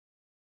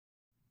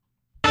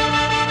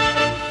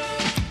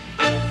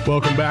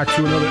Welcome back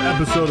to another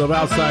episode of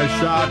Outside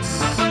Shots.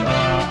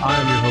 I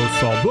am your host,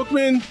 Saul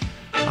Bookman.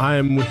 I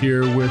am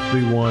here with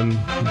the one,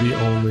 the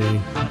only,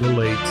 the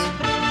late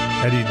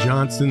Eddie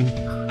Johnson.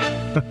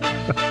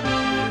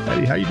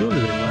 Eddie, how you doing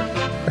today,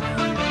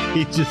 man?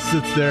 He just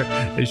sits there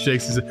and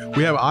shakes his head.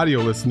 We have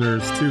audio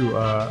listeners too.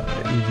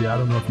 Easy, I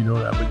don't know if you know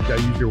that, but you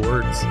gotta use your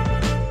words.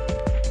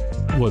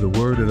 Well, the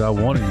word that I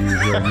want to use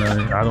right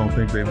now, I don't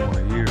think they want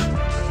to hear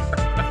it.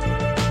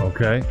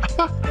 Okay?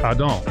 I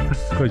don't.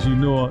 Because you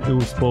know it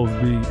was supposed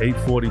to be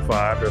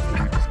 8:45, that's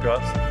what we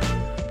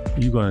discussed.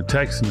 You're going to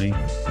text me.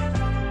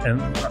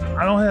 And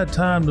I don't have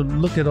time to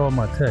look at all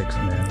my texts,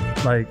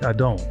 man. Like, I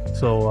don't.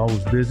 So I was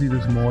busy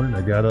this morning.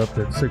 I got up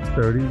at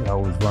 6:30. I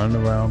was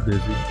running around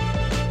busy.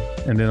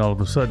 And then all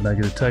of a sudden, I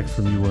get a text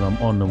from you when I'm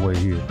on the way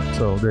here.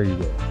 So there you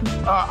go.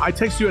 I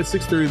texted you at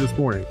 6:30 this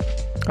morning.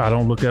 I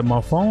don't look at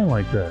my phone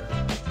like that.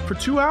 For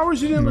 2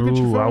 hours, you didn't look at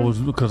your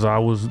phone? Because I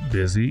was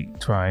busy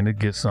trying to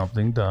get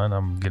something done.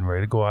 I'm getting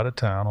ready to go out of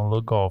town on a little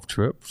golf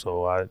trip,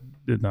 so I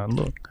did not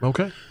look.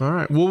 Okay, all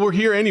right. Well, we're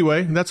here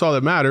anyway. That's all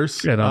that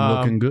matters. And I'm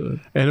looking good.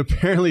 And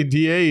apparently,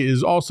 DA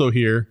is also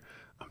here.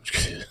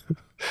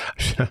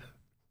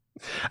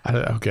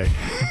 Okay,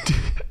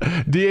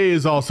 DA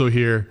is also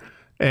here,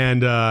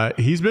 and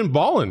he's been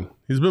balling.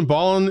 He's been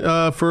balling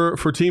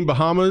for Team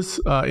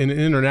Bahamas in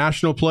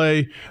international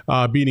play,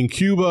 beating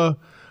Cuba.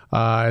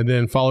 And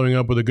then following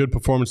up with a good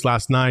performance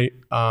last night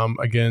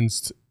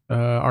against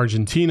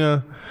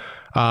Argentina.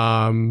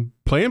 Playing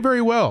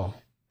very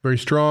well, very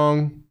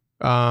strong.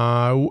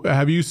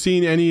 Have you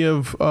seen any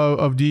of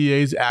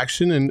DEA's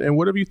action, and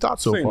what have you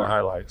thought so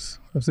far?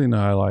 I've seen the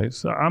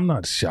highlights. I'm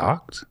not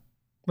shocked.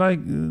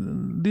 Like,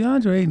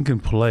 DeAndre Ayton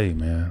can play,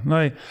 man.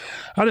 Like,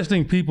 I just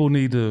think people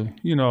need to,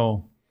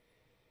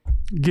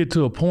 get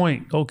to a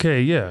point.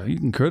 Okay, yeah, you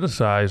can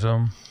criticize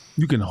him.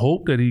 You can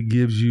hope that he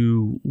gives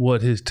you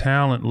what his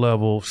talent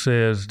level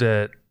says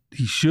that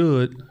he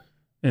should,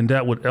 and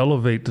that would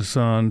elevate the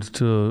Suns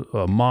to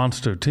a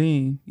monster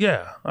team.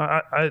 Yeah,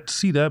 I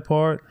see that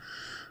part,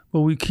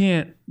 but we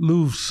can't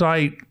lose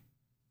sight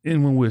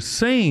in when we're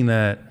saying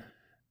that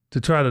to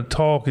try to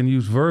talk and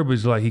use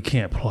verbiage like he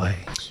can't play,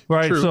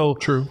 right?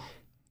 True.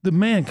 The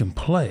man can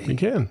play. He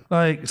can.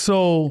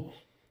 So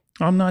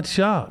I'm not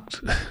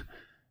shocked.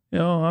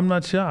 I'm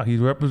not shocked.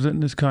 He's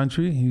representing his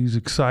country. He's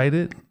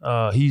excited.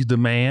 He's the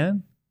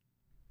man.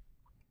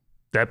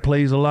 That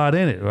plays a lot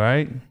in it,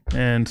 right?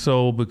 And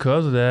so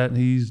because of that,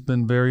 he's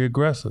been very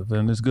aggressive,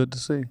 and it's good to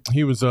see.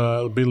 He was,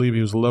 I believe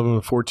he was 11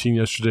 of 14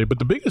 yesterday. But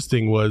the biggest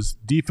thing was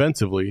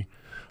defensively.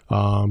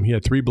 He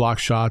had 3 block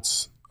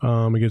shots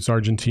against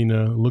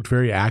Argentina, looked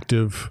very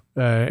active.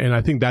 And I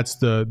think that's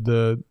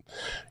the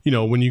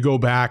when you go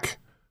back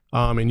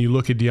and you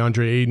look at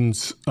DeAndre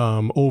Ayton's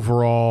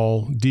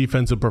overall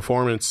defensive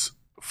performance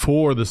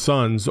for the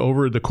Suns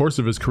over the course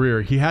of his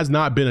career, he has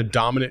not been a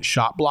dominant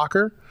shot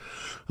blocker.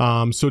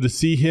 So to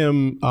see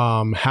him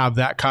have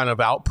that kind of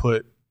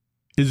output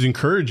is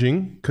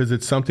encouraging because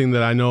it's something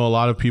that I know a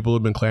lot of people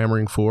have been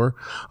clamoring for.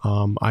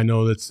 I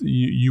know that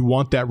you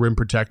want that rim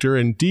protector,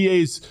 and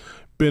DA's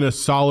been a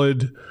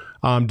solid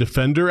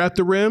defender at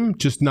the rim,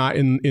 just not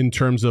in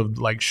terms of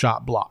like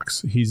shot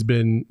blocks.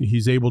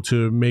 He's able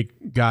to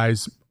make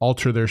guys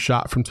alter their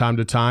shot from time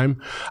to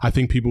time. I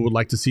think people would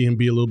like to see him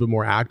be a little bit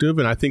more active,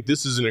 and I think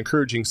this is an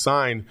encouraging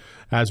sign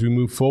as we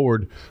move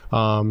forward.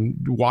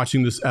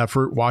 Watching this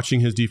effort, watching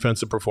his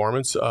defensive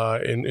performance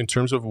in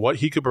terms of what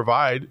he could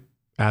provide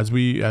as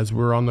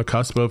we're on the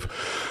cusp of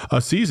a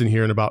season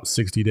here in about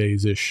 60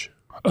 days ish.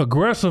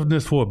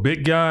 Aggressiveness for a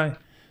big guy.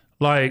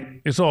 Like,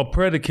 it's all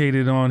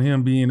predicated on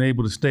him being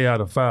able to stay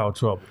out of foul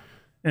trouble.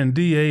 And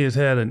DA has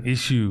had an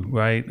issue,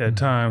 right, at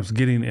times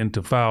getting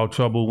into foul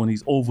trouble when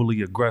he's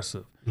overly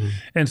aggressive.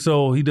 And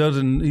so he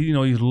doesn't,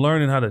 he's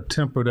learning how to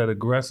temper that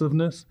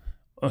aggressiveness,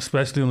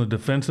 especially on the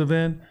defensive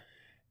end.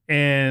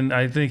 And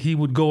I think he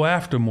would go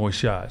after more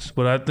shots.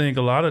 But I think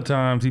a lot of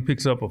times he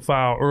picks up a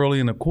foul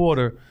early in the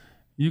quarter.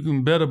 You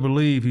can better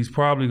believe he's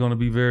probably going to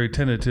be very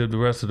tentative the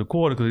rest of the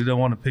quarter because he don't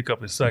want to pick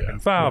up his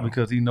second foul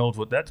because he knows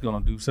what that's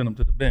going to do, send him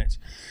to the bench.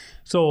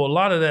 So a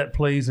lot of that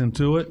plays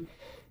into it,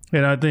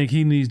 and I think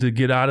he needs to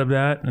get out of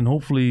that, and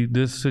hopefully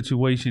this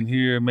situation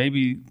here,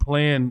 maybe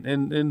playing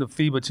in the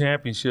FIBA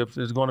championships,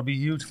 is going to be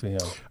huge for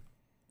him.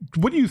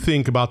 What do you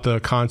think about the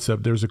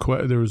concept? There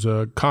was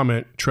a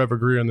comment, Trevor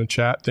Greer in the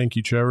chat. Thank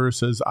you, Trevor.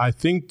 Says, I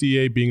think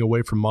DA being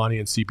away from Monty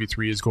and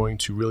CP3 is going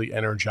to really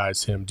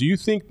energize him. Do you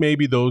think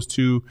maybe those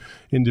two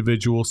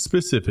individuals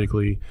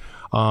specifically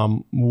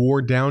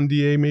wore down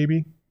DA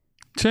maybe?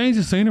 Change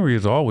of scenery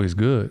is always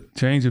good.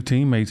 Change of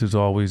teammates is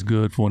always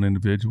good for an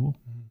individual.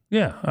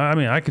 Yeah, I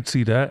mean, I could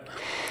see that.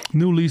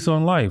 New lease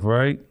on life,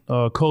 right?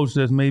 A coach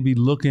that's maybe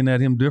looking at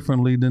him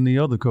differently than the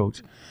other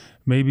coach.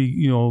 Maybe,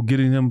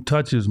 getting him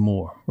touches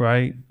more,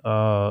 right?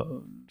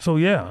 So,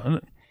 yeah,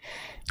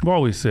 I've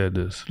always said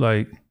this.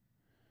 Like,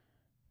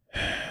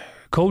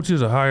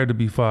 coaches are hired to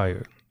be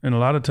fired. And a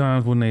lot of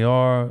times when they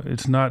are,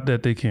 it's not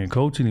that they can't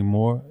coach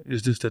anymore.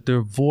 It's just that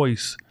their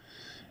voice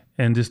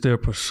and just their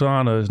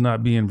persona is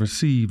not being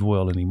received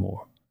well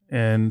anymore.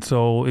 And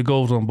so it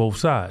goes on both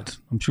sides.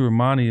 I'm sure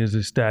Monty is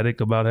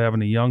ecstatic about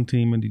having a young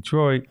team in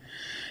Detroit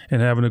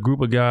and having a group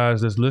of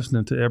guys that's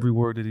listening to every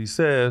word that he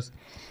says,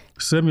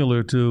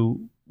 similar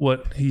to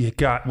what he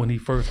got when he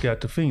first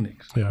got to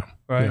Phoenix. Yeah.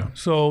 Right. Yeah.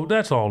 So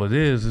that's all it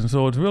is. And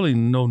so it's really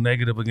no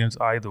negative against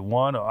either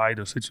one or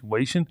either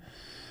situation.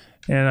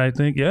 And I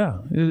think,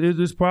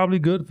 it's probably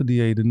good for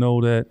DA to know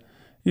that,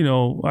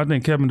 I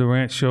think Kevin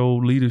Durant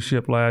showed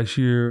leadership last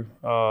year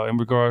in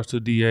regards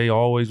to DA,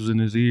 always was in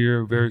his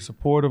ear, very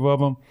supportive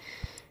of him.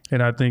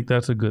 And I think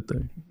that's a good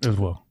thing as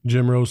well.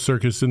 Jim Rose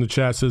Circus in the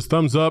chat says,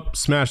 thumbs up,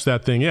 smash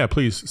that thing. Yeah,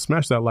 please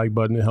smash that like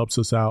button. It helps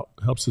us out.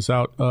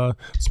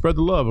 Spread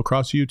the love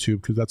across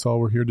YouTube because that's all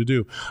we're here to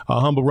do.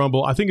 Humble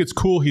Rumble, I think it's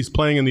cool he's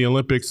playing in the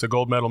Olympics. A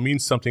gold medal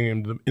means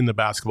something in the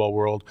basketball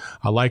world.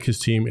 I like his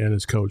team and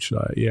his coach.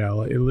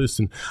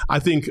 Listen, I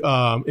think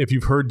if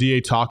you've heard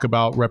DA talk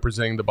about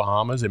representing the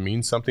Bahamas, it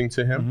means something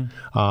to him.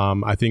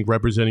 Mm-hmm. I think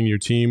representing your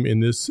team in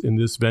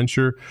this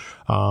venture,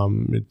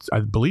 I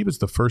believe it's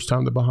the first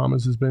time the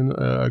Bahamas has been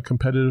a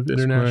competitive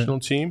international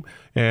team.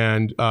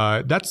 And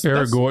that's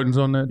Eric Gordon's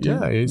on that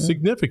team. Yeah, it's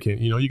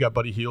significant. You got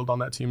Buddy Hield on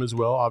that team as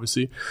well,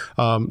 obviously.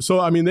 So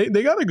I mean,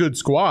 they got a good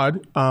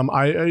squad.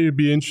 It'd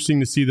be interesting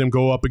to see them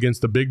go up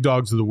against the big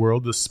dogs of the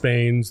world, the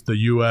Spains, the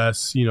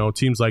U.S.,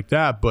 teams like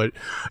that. But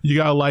you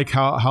gotta like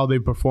how they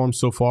performed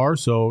so far.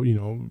 So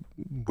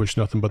wish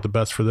nothing but the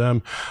best for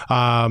them.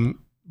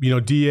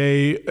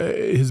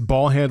 DA, his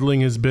ball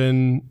handling has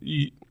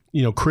been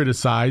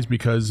criticized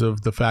because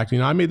of the fact.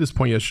 I made this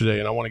point yesterday,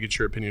 and I want to get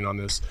your opinion on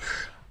this.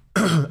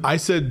 I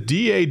said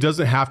DA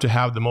doesn't have to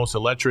have the most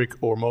electric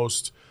or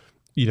most,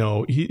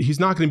 he's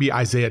not going to be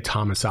Isaiah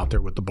Thomas out there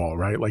with the ball,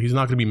 right? Like he's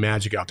not going to be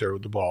Magic out there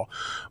with the ball.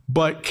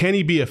 But can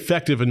he be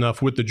effective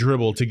enough with the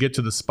dribble to get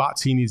to the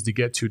spots he needs to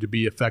get to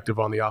be effective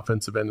on the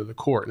offensive end of the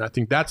court? And I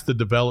think that's the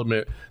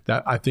development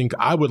that I think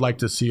I would like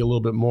to see a little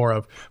bit more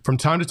of. From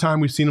time to time,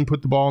 we've seen him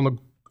put the ball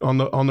on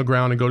the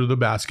ground and go to the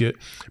basket,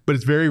 but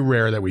it's very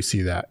rare that we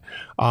see that.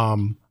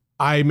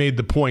 I made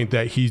the point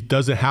that he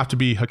doesn't have to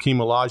be Hakeem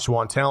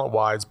Olajuwon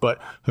talent-wise,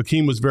 but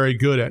Hakeem was very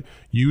good at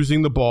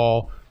using the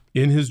ball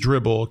in his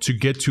dribble to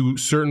get to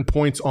certain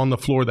points on the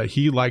floor that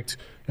he liked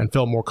and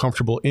felt more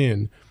comfortable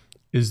in.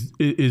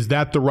 Is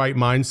that the right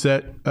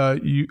mindset,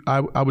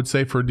 I would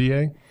say, for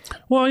DA?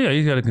 Well, yeah,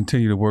 he's got to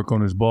continue to work on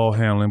his ball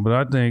handling, but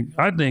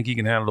I think he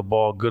can handle the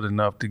ball good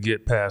enough to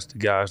get past the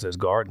guys that's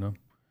guarding him.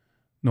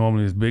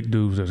 Normally, it's big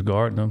dudes that's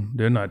guarding them.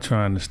 They're not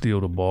trying to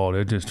steal the ball.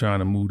 They're just trying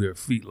to move their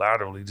feet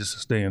laterally just to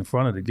stay in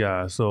front of the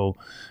guy. So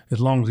as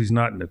long as he's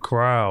not in the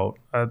crowd,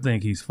 I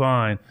think he's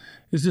fine.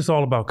 It's just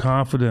all about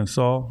confidence,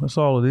 Saul. That's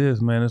all it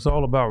is, man. It's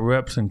all about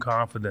reps and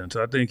confidence.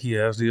 I think he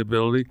has the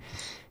ability.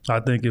 I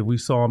think if we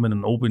saw him in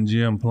an open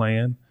gym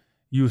playing,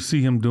 you would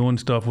see him doing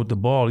stuff with the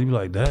ball. You'd be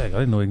like, dang, I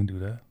didn't know he can do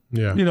that.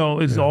 Yeah.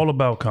 It's all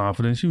about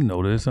confidence. You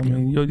know this. I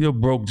mean, your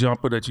broke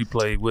jumper that you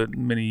played with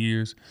many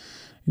years,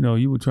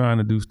 you were trying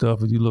to do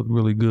stuff and you looked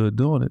really good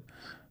doing it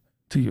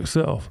to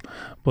yourself.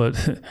 But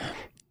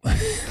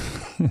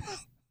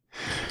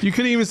you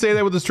couldn't even say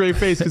that with a straight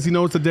face because you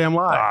know it's a damn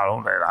lie.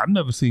 I've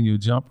never seen you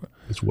jumper.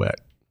 It's wet.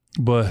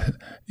 But,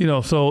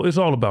 so it's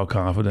all about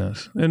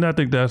confidence. And I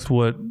think that's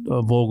what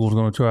Vogel's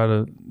going to try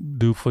to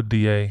do for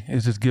DA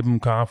is just give him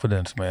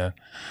confidence, man.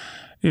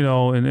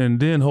 And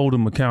then hold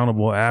him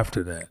accountable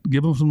after that.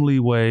 Give him some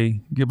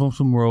leeway, give him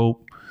some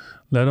rope,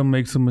 let him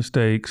make some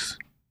mistakes,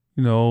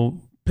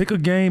 pick a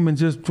game and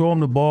just throw him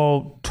the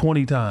ball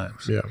 20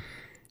 times. Yeah.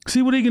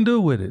 See what he can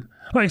do with it.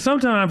 Like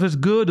sometimes it's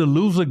good to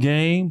lose a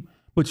game,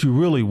 but you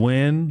really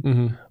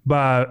win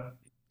by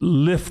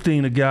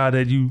lifting a guy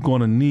that you're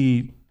going to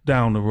need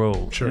down the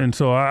road. Sure. And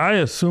so I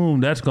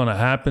assume that's going to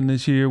happen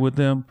this year with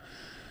them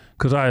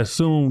because I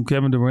assume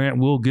Kevin Durant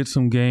will get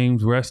some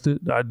games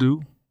rested. I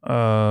do.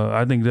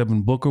 I think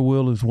Devin Booker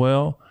will as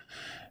well.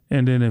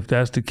 And then if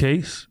that's the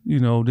case,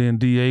 then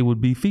DA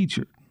would be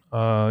featured.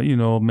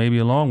 Maybe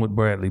along with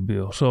Bradley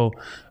Beal. So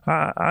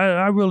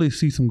I really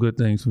see some good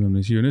things from him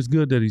this year. And it's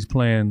good that he's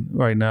playing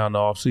right now in the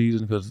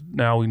offseason because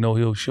now we know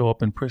he'll show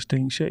up in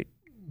pristine shape.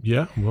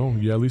 Yeah, well,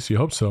 yeah, at least you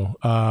hope so.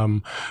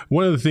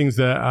 One of the things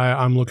that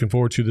I'm looking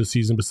forward to this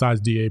season,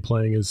 besides DA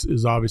playing,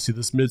 is obviously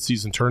this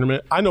midseason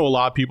tournament. I know a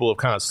lot of people have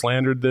kind of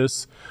slandered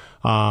this.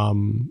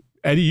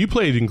 Eddie, you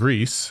played in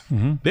Greece.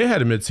 Mm-hmm. They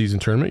had a midseason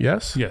tournament,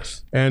 yes?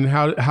 Yes. And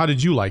how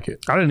did you like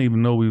it? I didn't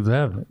even know we was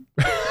having it.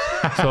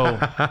 So,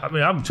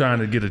 I'm trying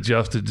to get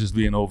adjusted just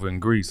being over in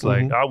Greece.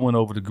 Like, I went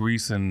over to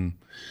Greece in,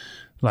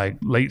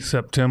 late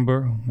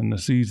September, and the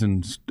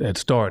season had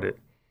started,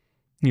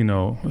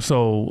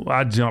 So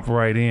I jumped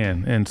right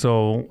in. And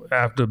so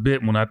after a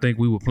bit, when I think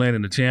we were playing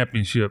in the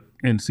championship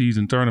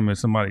in-season tournament,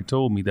 somebody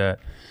told me that.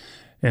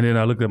 And then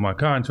I looked at my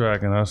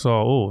contract, and I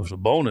saw, it's a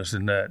bonus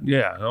in that.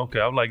 Yeah, okay.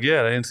 I'm like,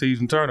 yeah, the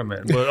in-season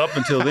tournament. But up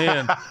until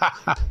then,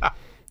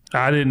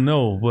 I didn't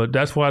know. But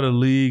that's why the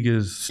league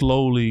is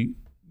slowly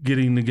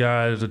getting the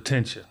guys'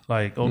 attention.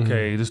 Like,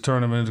 okay, this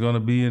tournament is going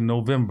to be in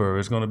November.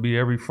 It's going to be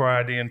every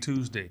Friday and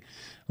Tuesday.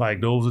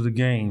 Like, those are the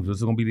games.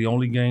 It's going to be the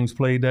only games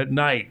played that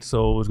night,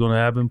 so it's going to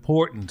have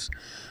importance.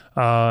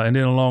 And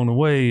then along the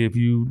way, if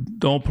you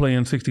don't play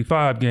in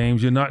 65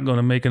 games, you're not going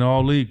to make an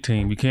all-league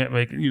team. You can't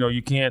make,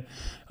 you can't,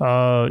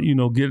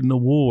 get an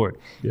award.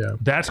 Yeah.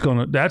 That's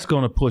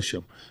gonna push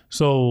them.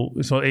 So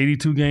it's an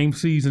 82 game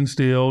season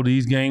still.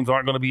 These games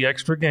aren't going to be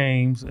extra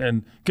games.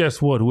 And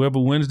guess what? Whoever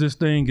wins this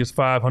thing gets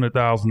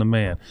 $500,000 a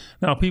man.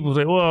 Now people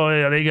say, well,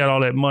 yeah, they got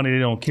all that money. They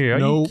don't care. Are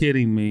you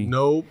kidding me?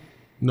 Nope.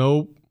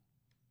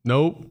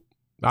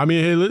 I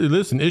mean, hey,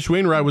 listen, Ish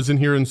Wainwright was in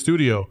here in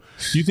studio.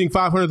 You think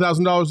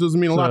 $500,000 doesn't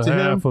mean a lot to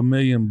him?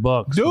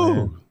 $500,000, dude.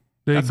 Man.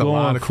 They're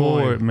going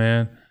for it,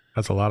 man.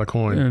 That's a lot of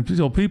coin.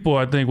 And people,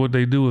 I think what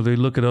they do is they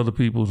look at other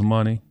people's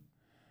money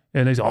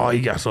and they say, oh, he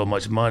got so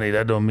much money.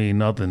 That don't mean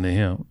nothing to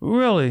him.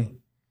 Really?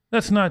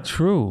 That's not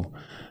true.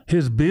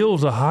 His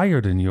bills are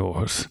higher than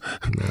yours.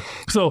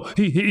 So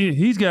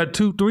he's got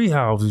 2-3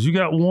 houses. You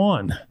got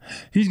one.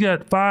 He's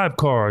got 5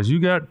 cars.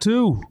 You got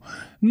 2.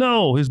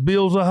 No, his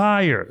bills are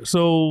higher.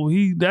 So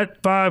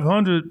that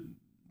 500,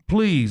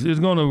 please, is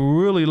going to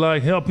really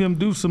help him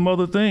do some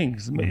other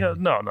things.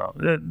 No,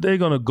 they're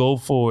going to go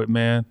for it,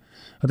 man.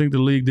 I think the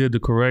league did the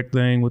correct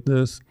thing with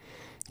this.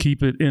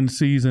 Keep it in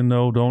season,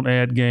 though. Don't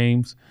add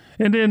games.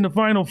 And then the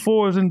Final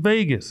Four is in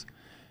Vegas.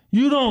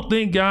 You don't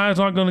think guys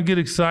aren't going to get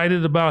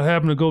excited about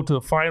having to go to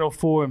the Final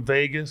Four in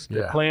Vegas?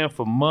 They're playing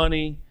for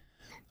money.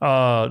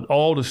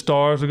 All the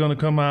stars are going to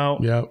come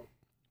out. Yep.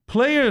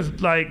 Players,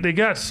 they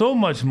got so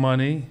much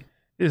money,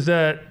 is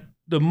that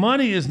the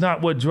money is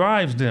not what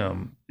drives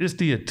them. It's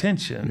the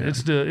attention. Yeah.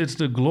 It's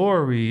the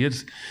glory.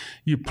 It's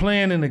you're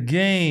playing in a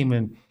game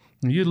and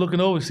you're looking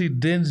over, see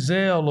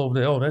Denzel over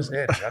there. Oh, that's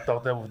Eddie. I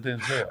thought that was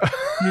Denzel.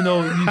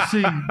 You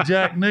see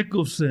Jack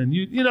Nicholson.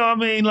 You know what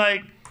I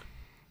mean?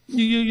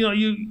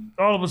 You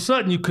all of a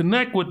sudden you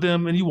connect with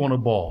them and you want a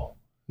ball.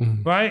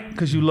 Right?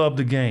 Because you love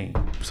the game.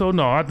 So,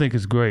 no, I think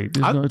it's great. It's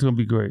going to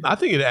be great. I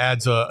think it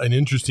adds an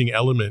interesting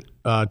element,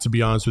 to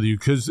be honest with you.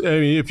 Because, I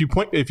mean, if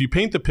you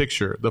paint the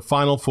picture, the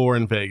Final Four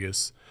in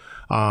Vegas,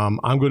 I'm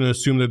going to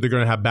assume that they're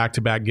going to have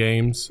back-to-back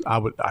games. I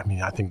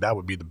think that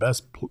would be the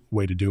best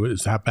way to do it,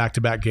 is to have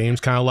back-to-back games,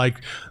 kind of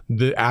like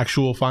the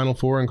actual Final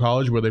Four in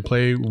college where they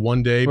play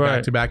one day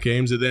back-to-back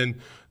games, and then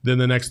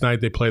the next night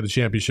they play the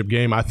championship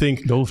game. I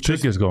think those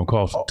tickets going to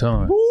cost a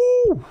ton.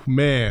 Woo,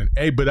 man.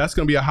 Hey, but that's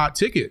going to be a hot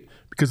ticket.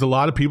 Because a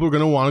lot of people are going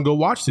to want to go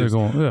watch this.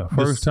 They're going,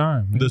 first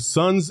time. The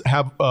Suns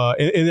have,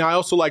 and I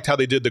also liked how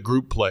they did the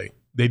group play.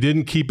 They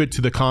didn't keep it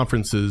to the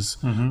conferences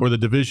or the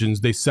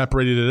divisions. They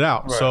separated it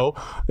out. Right. So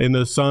in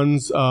the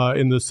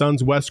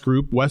Suns West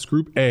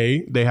Group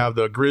A, they have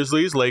the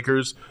Grizzlies,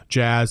 Lakers,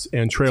 Jazz,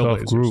 and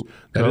Trailblazers.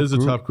 That is a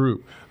tough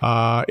group.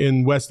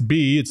 In West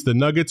B, it's the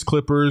Nuggets,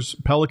 Clippers,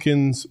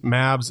 Pelicans,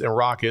 Mavs, and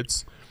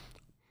Rockets.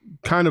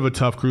 Kind of a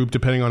tough group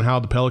depending on how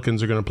the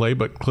Pelicans are going to play,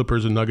 but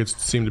Clippers and Nuggets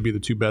seem to be the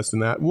two best in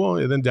that. Well,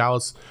 and then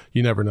Dallas,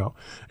 you never know.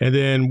 And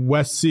then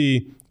West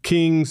C,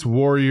 Kings,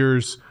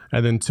 Warriors,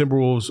 and then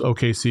Timberwolves,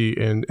 OKC,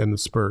 and the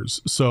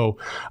Spurs. So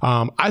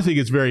I think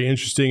it's very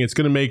interesting. It's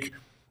going to make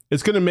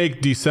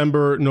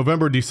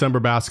November, December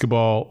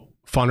basketball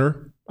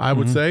funner, I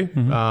would say.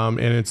 And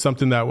it's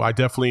something that I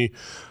definitely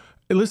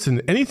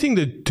listen, anything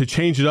to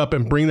change it up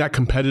and bring that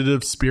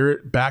competitive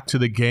spirit back to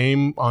the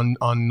game on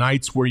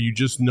nights where you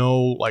just know,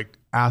 like,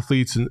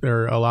 athletes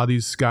or a lot of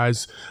these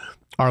guys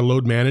are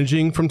load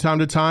managing from time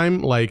to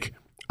time,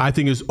 I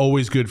think is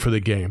always good for the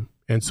game.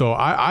 And so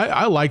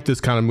I like this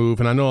kind of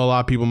move, and I know a lot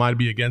of people might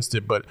be against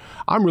it, but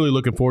I'm really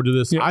looking forward to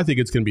this. Yeah. I think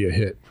it's going to be a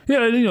hit.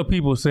 Yeah,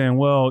 people are saying,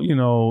 well,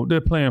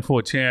 they're playing for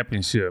a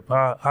championship.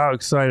 How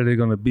excited are they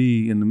going to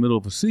be in the middle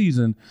of a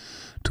season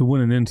to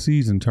win an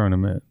in-season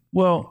tournament?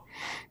 Well,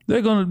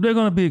 they're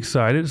gonna be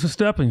excited. It's a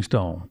stepping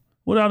stone,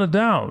 without a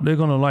doubt. They're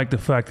gonna like the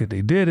fact that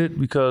they did it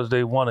because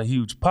they won a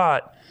huge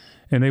pot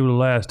and they were the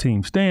last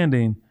team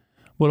standing.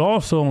 But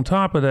also on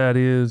top of that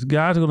is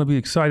guys are gonna be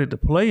excited to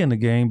play in the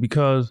game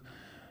because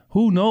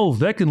who knows,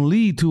 that can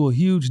lead to a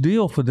huge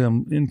deal for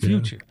them in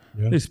future.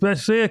 Yeah.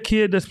 Especially say a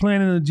kid that's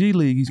playing in the G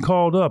League, he's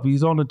called up,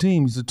 he's on the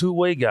team, he's a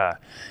two-way guy,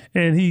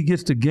 and he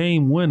gets the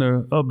game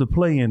winner of the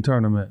play-in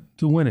tournament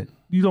to win it.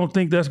 You don't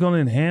think that's going to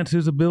enhance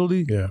his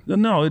ability? Yeah.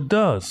 No, it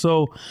does.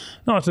 So,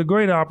 no, it's a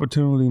great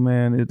opportunity,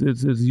 man.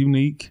 It's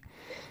unique.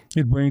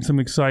 It brings some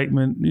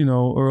excitement,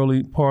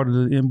 early part of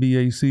the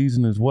NBA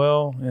season as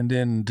well. And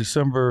then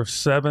December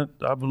 7th,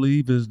 I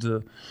believe, is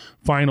the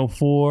Final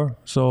Four.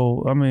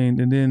 So,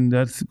 and then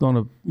that's going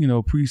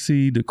to,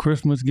 precede the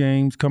Christmas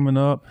games coming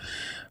up.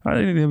 I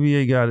think the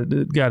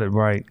NBA got it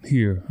right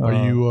here. Are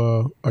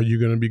you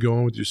going to be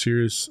going with your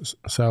Sirius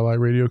satellite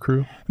radio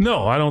crew?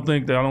 No, I don't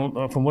think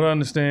that. From what I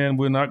understand,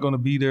 we're not going to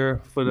be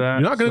there for that.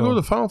 You're not going to go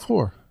to the Final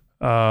Four?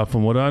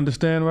 From what I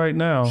understand right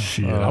now,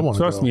 I want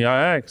to trust me.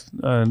 I asked,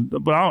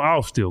 but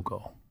I'll still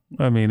go.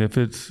 If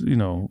it's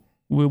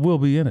we'll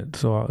be in it,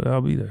 so I'll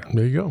be there.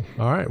 There you go.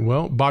 All right.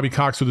 Well, Bobby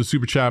Cox with the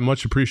super chat,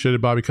 much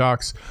appreciated. Bobby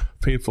Cox,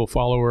 faithful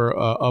follower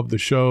of the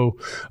show.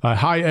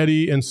 Hi,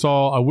 Eddie and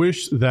Saul. I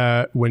wish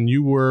that when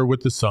you were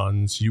with the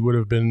Suns, you would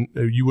have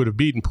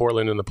beaten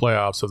Portland in the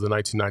playoffs of the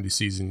 1990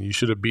 season. You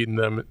should have beaten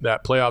them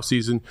that playoff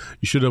season.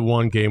 You should have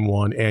won Game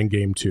 1 and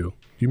Game 2. Do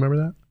you remember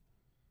that?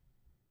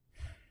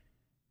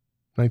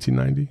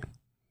 1990?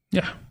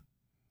 Yeah.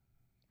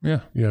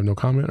 You have no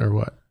comment or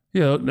what?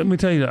 Yeah, let me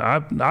tell you,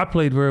 I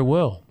played very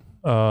well.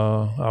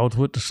 I was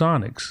with the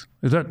Sonics.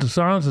 Is that the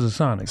Sons or the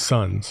Sonics?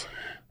 Suns.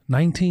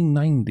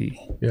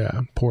 1990.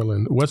 Yeah,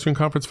 Portland. Western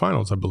Conference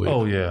Finals, I believe.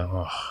 Oh, yeah.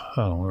 Oh,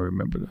 I don't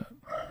remember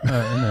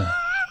that.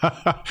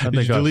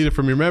 Did you delete it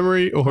from your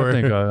memory? Or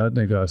I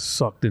think I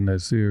sucked in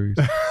that series.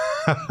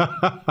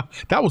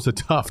 That was a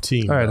tough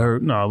team. I had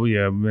hurt. No,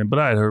 yeah, man, but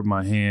I had hurt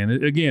my hand.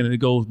 It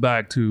goes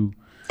back to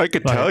I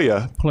could tell you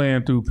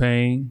playing through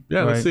pain.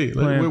 Yeah, let's see.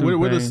 What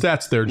are the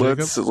stats there,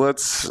 Jacob?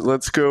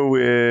 Let's go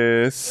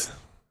with.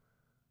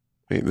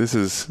 Wait, this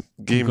is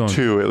game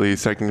 2 at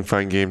least. I can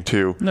find game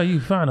 2. No, you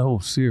can find the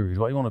whole series.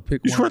 Why you want to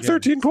pick? You scored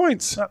 13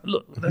 points.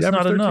 Look, that's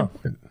not enough.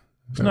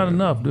 It's not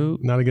enough,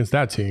 dude. Not against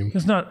that team.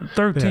 It's not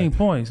 13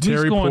 points.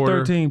 Terry scoring Porter,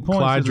 13 points.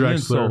 Clyde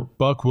Drexler,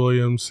 Buck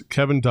Williams,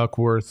 Kevin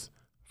Duckworth.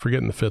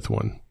 Forgetting the fifth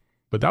one,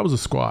 but that was a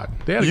squad.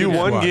 They had a you good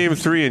won squad. game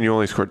 3 and you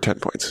only scored 10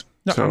 points.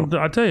 No, So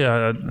I tell you,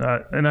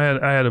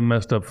 I had a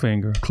messed up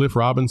finger. Cliff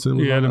Robinson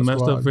was He had on a that messed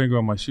squad. up finger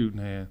on my shooting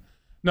hand.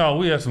 No,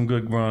 we had some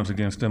good runs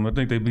against them. I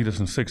think they beat us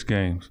in 6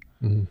 games,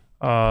 and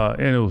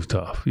it was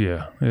tough.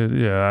 Yeah,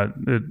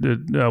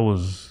 that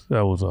was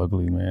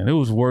ugly, man. It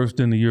was worse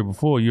than the year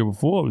before. Year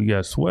before, we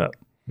got swept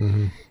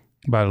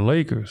by the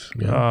Lakers.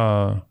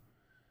 Yeah.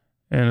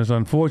 And it's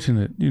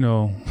unfortunate,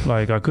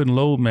 like I couldn't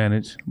load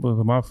manage, but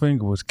my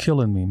finger was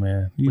killing me,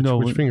 man.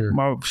 Which finger?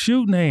 My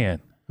shooting hand.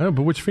 I know,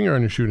 but which finger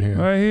on your shooting hand?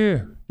 Right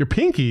here. Your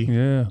pinky?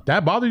 Yeah.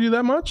 That bothered you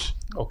that much?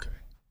 Okay.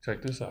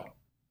 Check this out.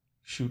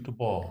 Shoot the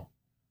ball.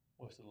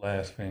 What's the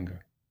last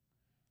finger?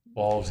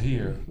 Ball's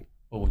here,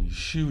 but when you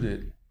shoot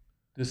it,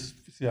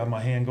 see how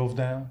my hand goes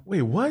down?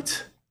 Wait,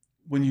 what?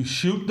 When you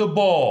shoot the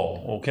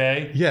ball,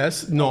 okay?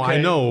 Yes. No, okay,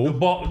 I know. The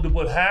ball,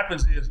 what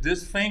happens is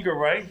this finger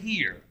right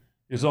here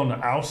is on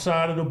the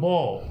outside of the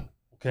ball,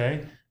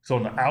 okay? It's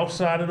on the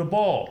outside of the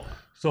ball.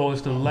 So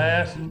it's the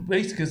last,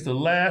 basically it's the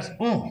last,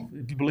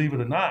 if you believe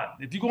it or not.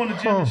 If you go in the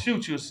gym and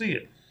shoot, you'll see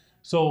it.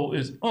 So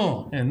it's,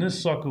 and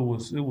this sucker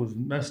was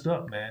messed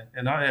up, man.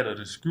 And I had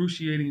an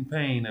excruciating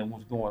pain that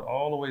was going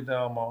all the way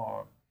down my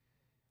arm.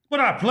 But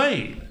I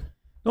played.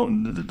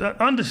 Don't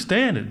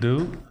understand it,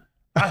 dude.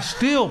 I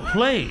still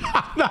played.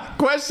 I'm not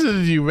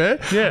questioning you, man.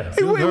 Yeah.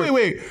 Hey,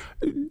 wait.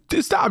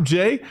 Stop,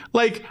 Jay.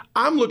 Like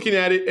I'm looking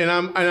at it and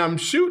I'm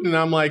shooting and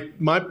I'm like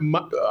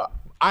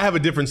I have a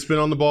different spin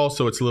on the ball,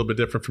 so it's a little bit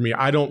different for me.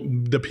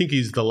 The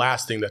pinky's the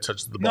last thing that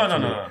touches the ball.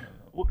 No.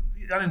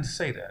 I didn't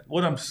say that.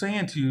 What I'm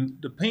saying to you,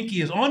 the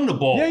pinky is on the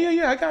ball.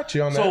 Yeah. I got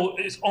you on that. So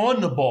it's on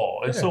the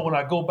ball. And so when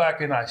I go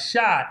back and I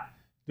shot,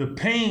 the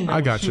pain.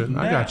 I got you.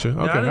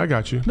 Okay, I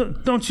got you. No,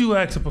 don't you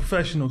ask a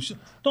professional.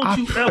 Don't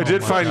you ever. I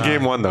did find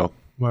game 1 though.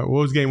 What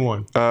was game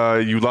 1?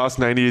 You lost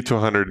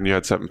 98-100 and you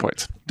had 7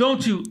 points.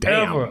 Don't you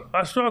ever.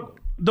 I struggle.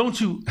 Don't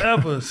you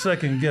ever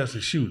second guess a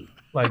shooter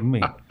like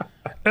me,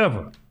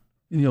 ever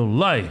in your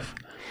life.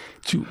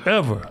 Don't you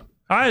ever.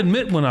 I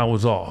admit when I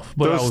was off,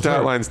 but those I was stat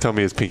hurt. lines tell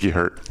me his pinky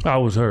hurt. I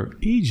was hurt.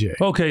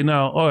 EJ. Okay,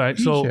 now all right.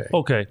 So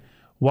EJ.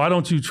 why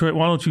don't you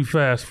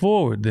fast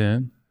forward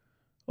then,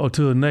 or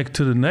to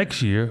the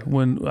next year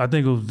when I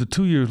think it was the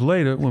 2 years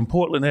later when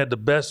Portland had the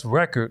best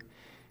record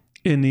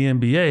in the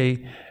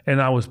NBA,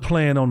 and I was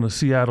playing on the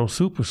Seattle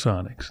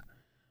Supersonics.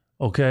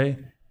 Okay,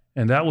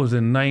 and that was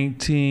in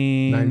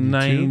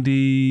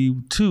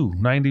 1992,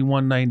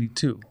 91,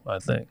 92, I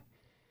think.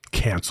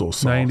 Cancel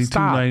song. 92,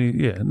 Stop.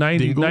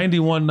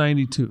 91,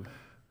 92.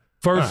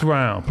 First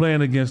round,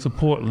 playing against the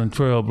Portland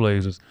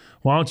Trailblazers.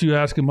 Why don't you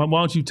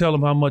tell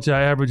him how much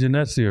I average in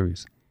that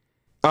series?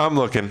 I'm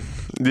looking.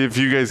 If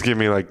you guys give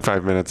me like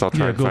 5 minutes, I'll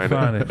try and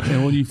find it.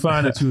 And when you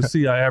find it, you'll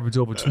see I average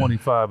over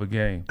 25 a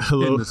game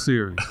in the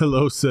series.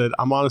 Hello said,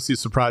 I'm honestly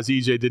surprised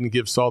EJ didn't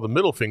give Saul the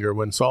middle finger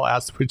when Saul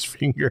asked which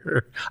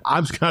finger.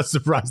 I'm kind of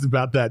surprised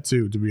about that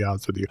too, to be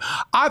honest with you.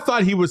 I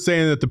thought he was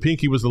saying that the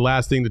pinky was the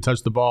last thing to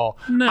touch the ball.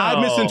 No.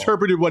 I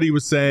misinterpreted what he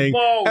was saying.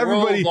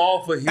 Everybody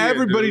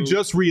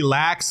just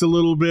relax a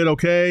little bit,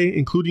 okay?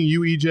 Including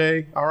you,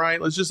 EJ. All right,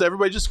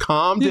 everybody just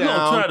calm down.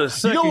 Gonna try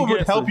to you know what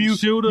would help you?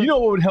 Shooter? You know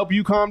what would help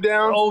you calm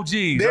down?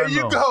 OGs. There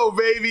you go,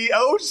 baby.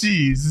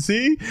 OGs.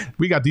 See?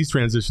 We got these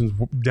transitions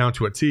down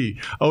to a T.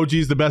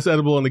 OGs, the best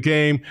edible in the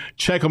game.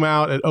 Check them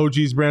out at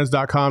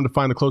ogsbrands.com to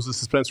find the closest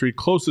dispensary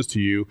closest to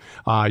you.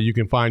 You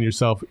can find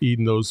yourself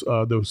eating those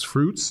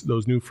fruits,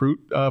 those new fruit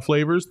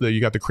flavors.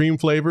 You got the cream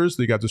flavors.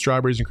 You got the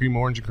strawberries and cream,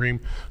 orange and cream,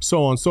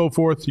 so on and so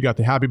forth. You got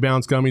the Happy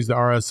Bounce gummies, the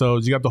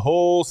RSOs. You got the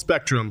whole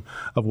spectrum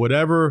of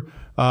whatever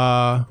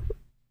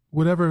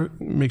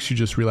makes you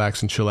just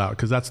relax and chill out,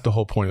 because that's the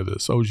whole point of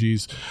this.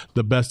 OG's,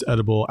 the best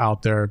edible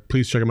out there.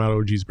 Please check them out,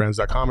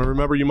 ogsbrands.com. And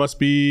remember, you must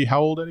be, how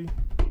old, Eddie?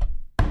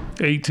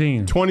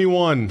 18.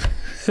 21.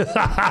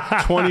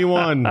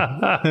 21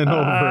 and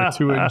over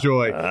to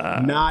enjoy.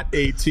 Not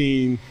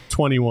 18,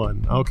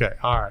 21. Okay,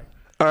 all right.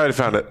 All right, I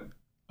found it.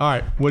 All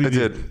right, what did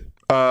you did.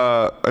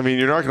 I mean,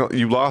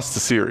 you lost the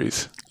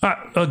series.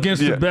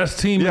 Against the best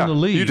team in the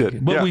league. You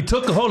did. But we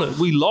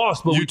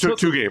lost, but you took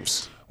 2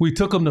 games. We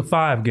took them to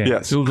 5 games.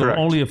 Yes, it was correct.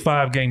 only a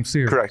 5-game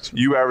series. Correct.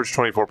 You averaged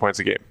 24 points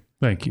a game.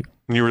 Thank you.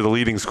 And you were the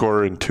leading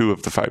scorer in 2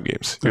 of the 5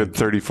 games. You had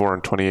 34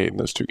 and 28 in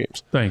those 2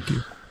 games. Thank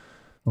you.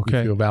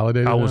 Okay. You feel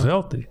validated? I was now?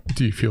 healthy.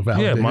 Do you feel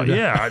validated?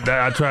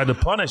 I tried to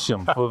punish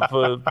him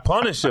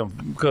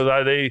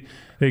because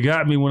they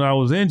got me when I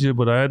was injured,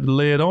 but I had to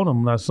lay it on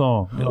them when I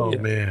saw him. Oh,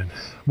 man.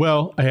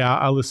 Well, hey,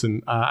 I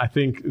listen. I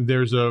think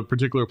there's a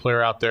particular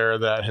player out there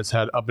that has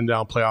had up and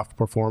down playoff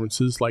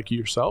performances like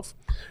yourself.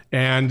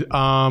 And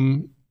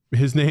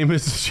his name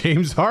is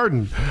James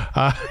Harden.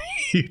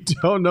 You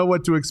don't know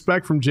what to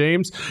expect from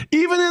James,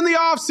 even in the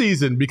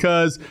offseason,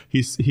 because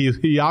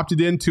he opted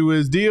into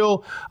his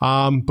deal,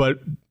 but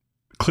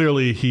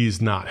clearly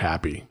he's not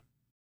happy.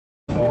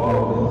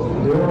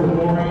 Daryl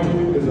Morey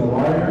is a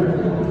liar,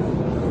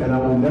 and I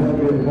will never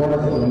be a part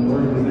of an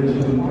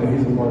organization that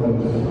he's a part of.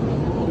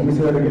 Let me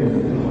say that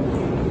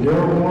again.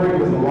 Daryl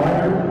Morey is a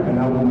liar, and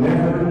I will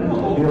never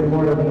be a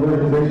part of an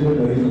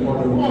organization that he's a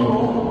part of.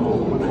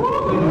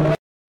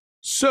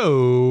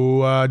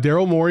 So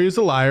Daryl Morey is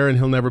a liar, and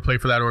he'll never play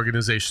for that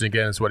organization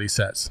again, is what he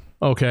says.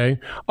 Okay.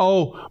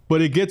 Oh,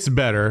 but it gets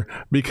better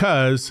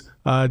because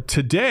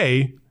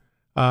today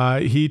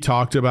he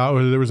talked about,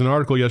 or there was an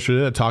article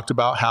yesterday that talked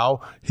about how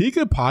he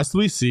could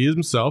possibly see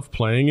himself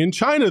playing in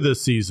China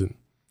this season,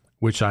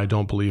 which I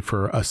don't believe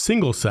for a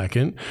single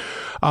second.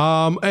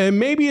 And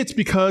maybe it's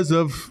because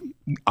of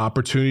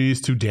opportunities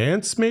to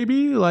dance,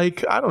 maybe,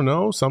 like, I don't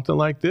know, something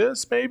like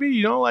this,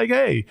 maybe, like,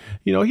 hey,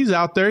 he's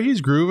out there, he's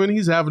grooving,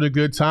 he's having a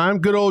good time.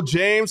 Good old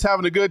James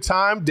having a good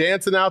time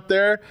dancing out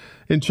there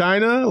in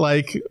China.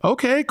 Like,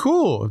 okay,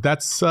 cool. If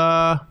that's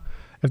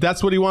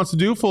what he wants to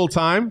do full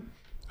time,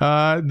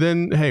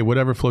 then hey,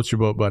 whatever floats your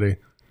boat, buddy.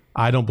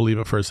 I don't believe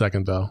it for a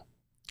second, though.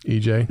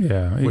 EJ,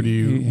 yeah. What do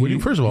you?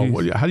 First of all,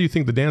 how do you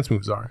think the dance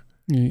moves are?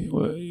 He's a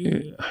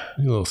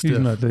little stiff. He's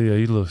not there. Yeah,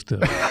 he's a little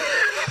stiff.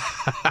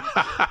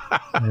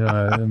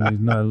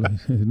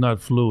 He's not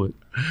fluid.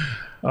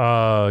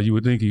 You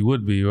would think he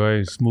would be, right?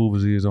 As smooth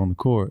as he is on the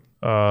court.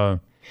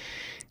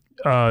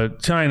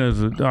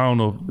 China's, I don't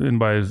know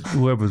if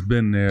whoever's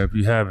been there, if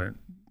you haven't,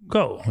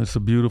 go. It's a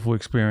beautiful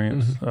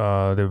experience.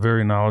 Mm-hmm. They're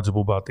very knowledgeable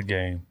about the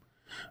game.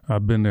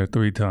 I've been there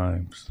 3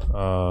 times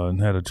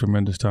and had a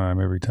tremendous time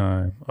every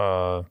time.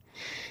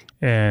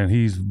 And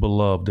he's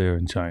beloved there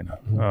in China.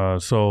 Mm-hmm.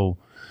 So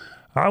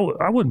I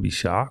wouldn't be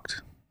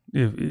shocked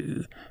if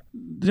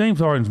James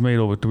Harden's made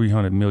over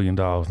 $300 million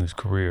in his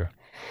career,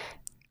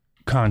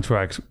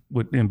 contracts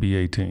with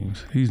NBA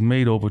teams. He's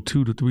made over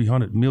 $200 to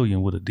 $300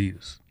 million with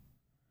Adidas.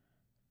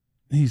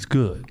 He's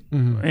good.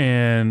 Mm-hmm.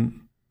 And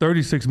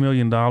 $36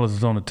 million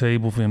is on the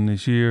table for him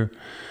this year.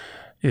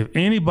 If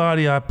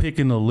anybody I pick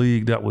in the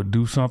league that would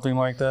do something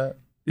like that,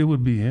 it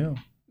would be him.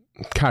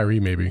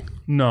 Kyrie, maybe.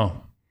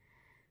 No.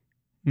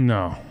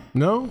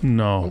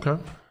 Okay.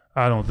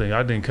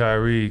 I think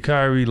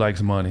Kyrie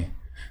likes money.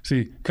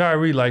 See,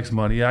 Kyrie likes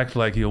money. He acts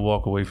like he'll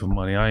walk away from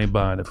money. I ain't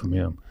buying it from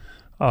him.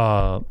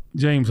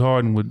 James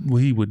Harden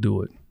would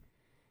do it.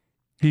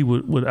 He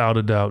would without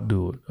a doubt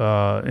do it.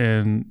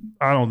 And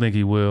I don't think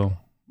he will.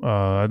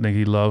 I think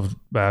he loves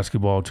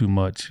basketball too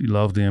much. He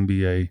loves the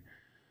NBA.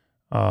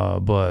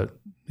 But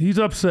he's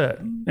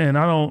upset. And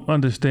I don't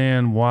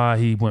understand why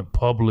he went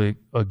public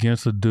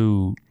against a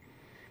dude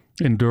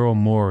in Daryl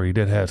Morey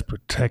that has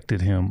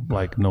protected him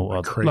like no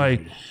other. Crazy.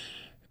 Like,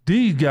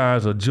 these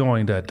guys are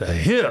joined at the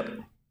hip.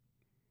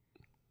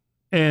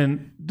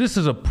 And this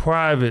is a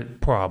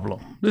private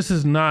problem. This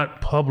is not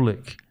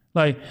public.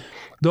 Like,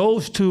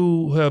 those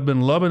two have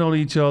been loving on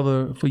each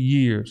other for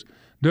years.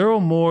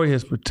 Daryl Morey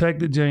has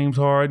protected James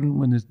Harden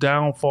when his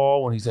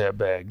downfall, when he's had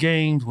bad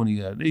games,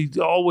 he's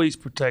always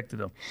protected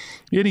him.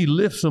 Yet he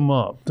lifts him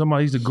up. Talking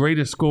about he's the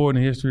greatest scorer in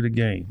the history of the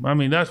game. I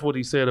mean, that's what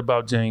he said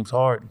about James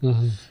Harden.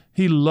 Mm-hmm.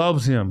 He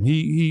loves him.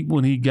 He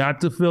when he got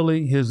to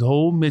Philly, his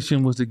whole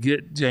mission was to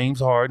get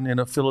James Harden in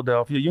a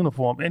Philadelphia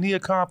uniform, and he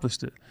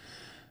accomplished it.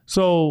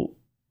 So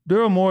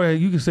Daryl Morey,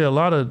 you can say a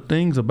lot of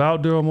things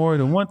about Daryl Morey.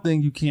 The one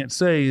thing you can't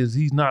say is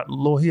he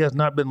has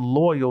not been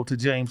loyal to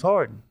James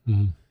Harden.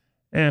 Mm-hmm.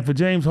 And for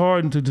James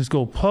Harden to just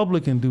go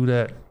public and do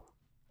that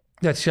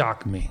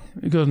shocked me,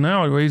 because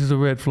now it raises a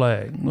red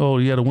flag. Oh,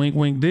 you had a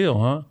wink deal,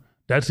 huh?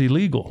 That's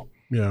illegal.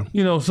 Yeah.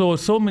 So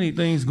it's so many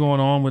things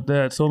going on with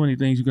that, so many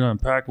things you can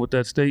unpack with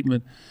that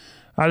statement.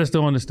 I just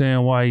don't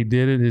understand why he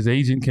did it. His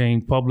agent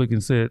went public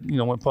and said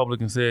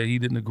he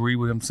didn't agree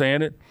with him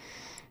saying it.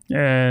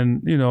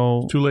 And,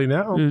 too late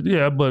now.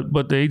 Yeah,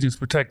 but the agent's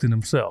protecting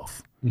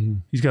himself. Mm-hmm.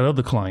 He's got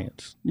other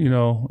clients,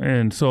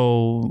 and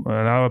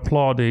I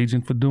applaud the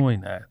agent for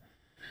doing that.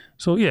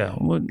 So, yeah,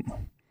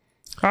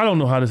 I don't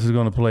know how this is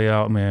going to play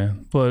out,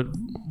 man. But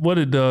what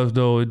it does,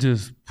 though, it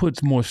just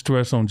puts more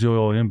stress on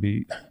Joel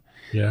Embiid.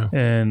 Yeah.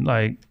 And,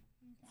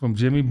 from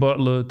Jimmy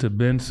Butler to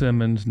Ben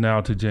Simmons,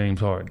 now to James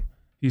Harden.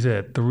 He's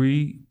had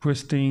 3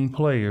 pristine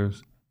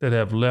players that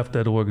have left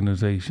that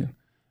organization.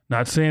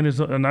 Not saying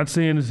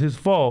it's his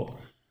fault,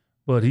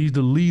 but he's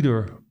the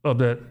leader of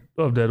that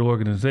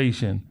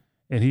organization,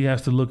 and he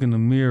has to look in the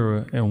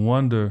mirror and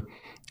wonder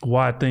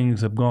why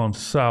things have gone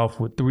south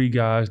with 3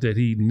 guys that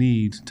he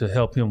needs to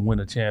help him win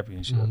a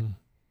championship. Mm-hmm.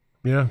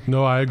 Yeah,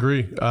 no, I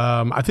agree.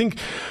 I think,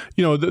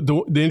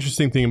 the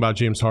interesting thing about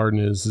James Harden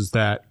is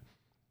that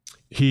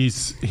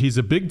he's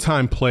a big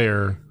time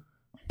player,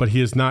 but he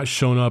has not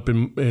shown up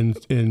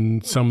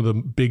in some of the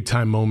big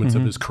time moments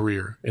of his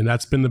career. And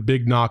that's been the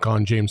big knock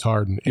on James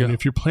Harden. And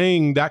if you're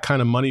paying that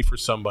kind of money for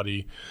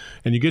somebody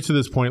and you get to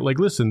this point, like,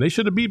 listen, they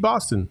should have beat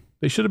Boston.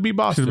 They should have beat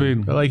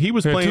Boston. Like, he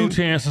was playing 2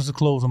 chances to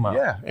close them out.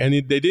 Yeah, and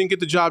they didn't get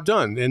the job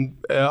done. And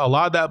a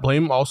lot of that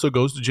blame also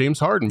goes to James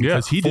Harden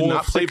because he did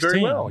not play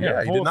very well.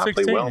 Yeah, he did not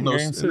play well in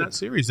that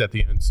series at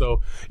the end.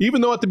 So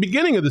even though at the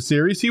beginning of the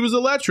series he was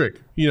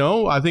electric,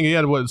 I think he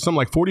had something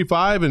like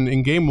 45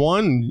 in game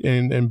 1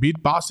 and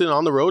beat Boston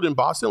on the road in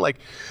Boston. Like,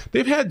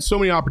 they've had so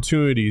many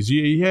opportunities.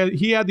 He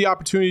had the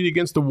opportunity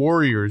against the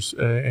Warriors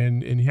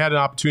and he had an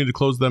opportunity to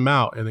close them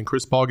out. And then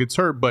Chris Paul gets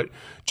hurt, but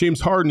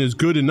James Harden is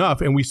good enough,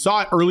 and we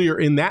saw it earlier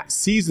in that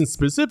season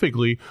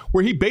specifically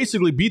where he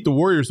basically beat the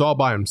Warriors all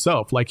by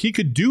himself. Like, he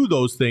could do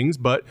those things,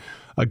 but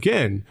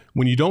again,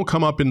 when you don't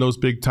come up in those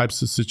big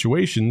types of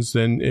situations,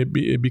 then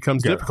it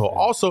becomes difficult.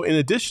 Also, in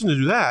addition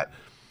to that,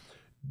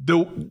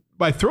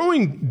 by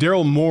throwing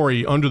Daryl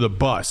Morey under the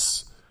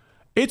bus,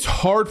 it's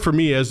hard for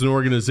me as an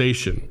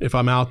organization, if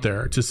I'm out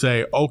there, to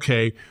say,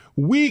 okay,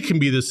 we can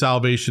be the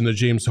salvation that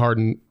James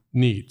Harden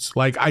needs.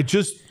 Like,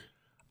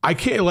 I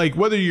can't, like,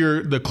 whether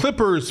you're the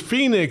Clippers,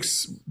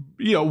 Phoenix,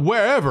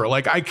 wherever,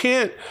 like, I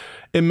can't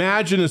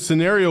imagine a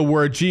scenario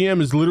where a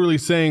GM is literally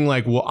saying,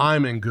 like, well,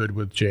 I'm in good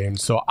with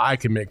James, so I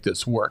can make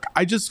this work.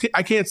 I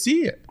can't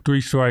see it.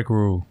 3-strike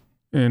rule.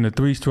 And the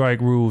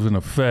 3-strike rule is in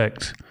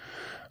effect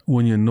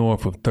when you're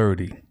north of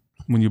 30.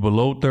 When you're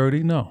below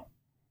 30, no.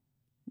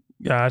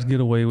 Guys get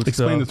away with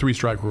Explain stuff. the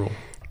 3-strike rule.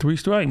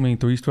 3-strike means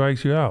 3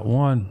 strikes, you're out.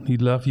 1, he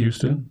left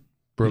Houston.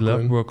 He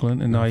left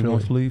Brooklyn, and now he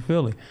wants to leave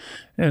Philly.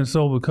 And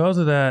so because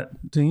of that,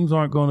 teams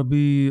aren't going to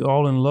be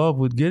all in love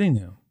with getting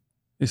him,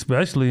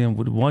 especially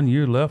with 1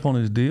 year left on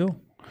his deal.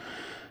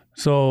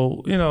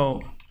 So,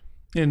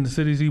 in the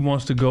cities he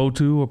wants to go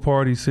to are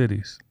party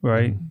cities,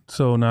 right? Mm-hmm.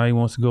 So now he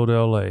wants to go to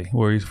L.A.,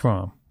 where he's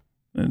from.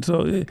 And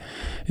so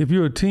if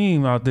you're a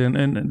team out there,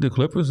 and the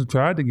Clippers have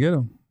tried to get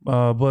him,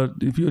 but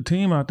if you're a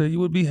team out there, you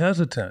would be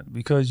hesitant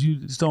because you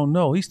just don't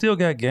know. He still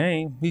got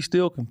game. He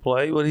still can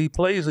play, but he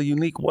plays a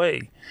unique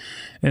way.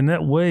 And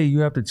that way, you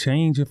have to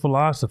change your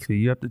philosophy.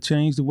 You have to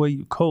change the way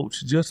you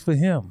coach just for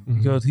him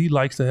because he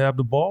likes to have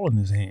the ball in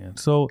his hand.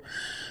 So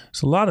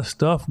it's a lot of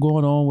stuff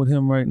going on with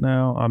him right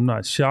now. I'm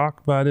not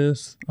shocked by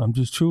this. I'm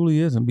just truly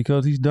isn't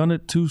because he's done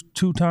it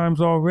two times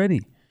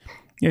already,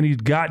 and he's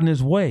gotten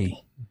his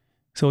way.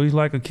 So he's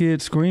like a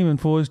kid screaming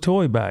for his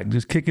toy back,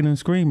 just kicking and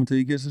screaming until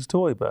he gets his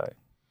toy back.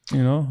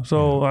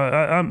 So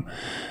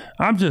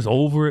I'm just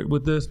over it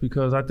with this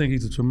because I think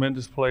he's a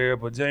tremendous player.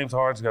 But James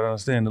Harden's got to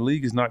understand the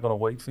league is not going to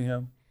wait for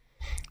him,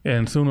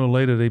 and sooner or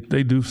later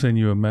they do send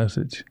you a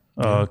message.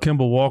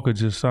 Kemba Walker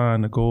just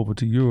signed to go over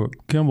to Europe.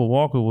 Kemba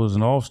Walker was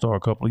an all-star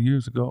a couple of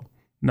years ago,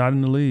 not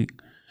in the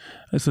league.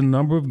 It's a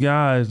number of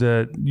guys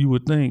that you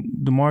would think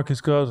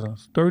DeMarcus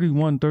Cousins,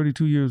 31,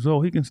 32 years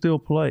old, he can still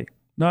play,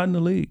 not in the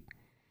league.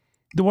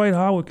 Dwight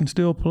Howard can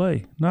still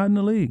play, not in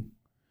the league.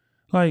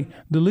 Like,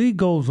 the league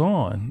goes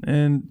on,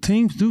 and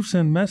teams do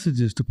send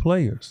messages to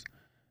players.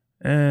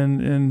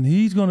 And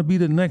he's going to be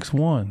the next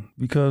one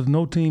because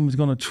no team is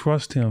going to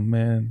trust him,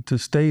 man, to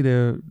stay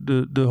there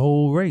the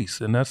whole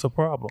race, and that's a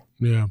problem.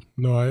 Yeah.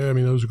 No, I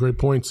mean, those are great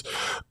points.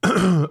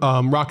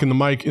 Rocking the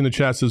mic in the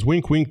chat says,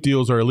 wink, wink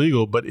deals are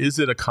illegal, but is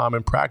it a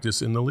common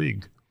practice in the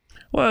league?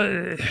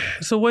 Well,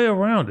 it's a way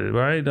around it,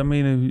 right? I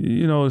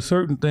mean,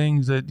 certain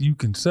things that you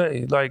can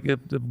say, like if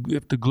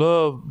the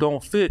glove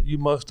don't fit, you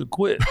must have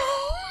quit.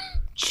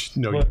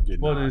 No, you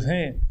did not. But his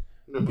hand,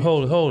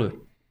 hold it.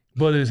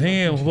 But his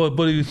hand,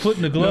 but he was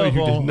putting the glove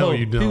on. No,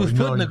 you don't. He was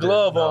putting the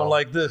glove on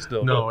like this,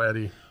 though. No,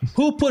 Eddie.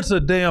 Who puts a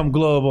damn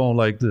glove on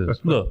like this?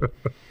 Look,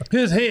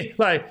 his hand,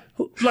 like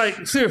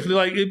seriously,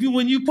 like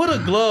when you put a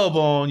glove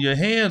on, your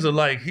hands are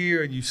like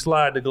here, and you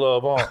slide the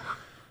glove on.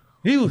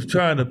 He was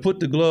trying to put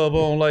the glove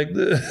on like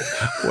this.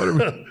 What are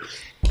we?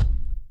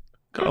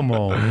 Come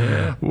on,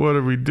 man. What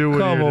are we doing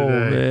here today? Come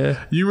on, man.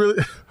 You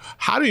really?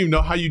 How do you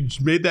know how you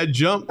made that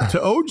jump to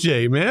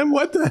OJ, man?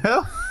 What the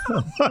hell?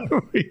 What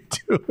are we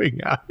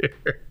doing out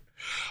here?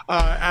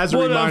 As a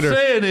reminder, what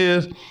I'm saying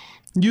is,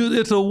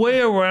 it's a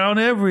way around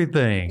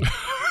everything,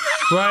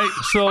 right?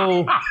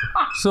 So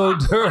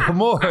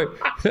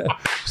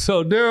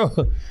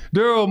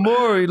Daryl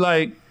Morey,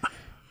 like,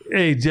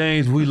 hey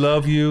James, we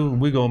love you.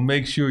 We're gonna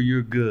make sure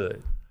you're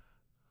good.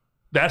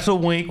 That's a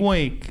wink,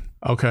 wink.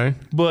 Okay.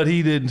 But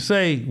he didn't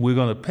say we're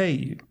gonna pay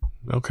you.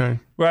 Okay.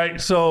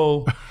 Right.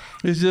 So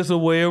it's just a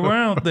way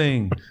around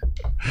things.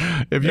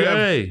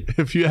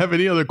 If you have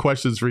any other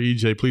questions for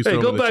EJ, please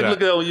throw them in the chat. Go back,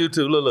 look at it on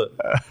YouTube. Look.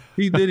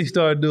 He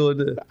started doing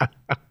this.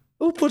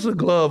 Who puts a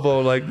glove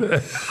on like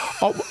that?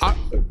 All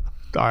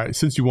right.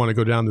 Since you want to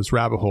go down this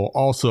rabbit hole,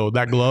 also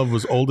that glove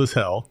was old as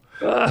hell.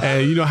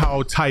 And you know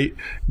how tight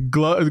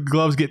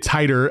gloves get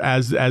tighter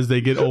as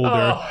they get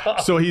older.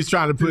 So he's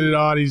trying to put it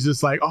on. He's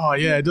just like, oh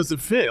yeah, it doesn't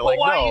fit. Like,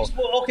 why no.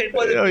 you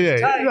but if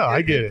it's tight,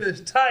 I get if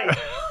it's tight,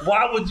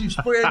 why would you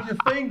spread your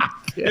fingers?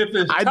 If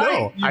it's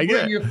tight, you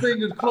bring your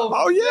fingers close.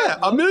 Oh yeah,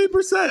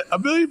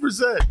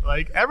 1,000,000%.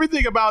 Like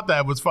everything about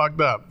that was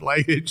fucked up.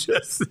 Like it's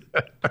just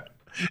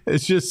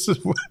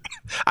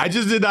I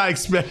just did not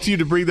expect you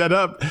to bring that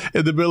up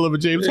in the middle of a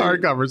James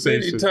Harden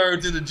conversation. Then he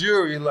turned to the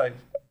jury like,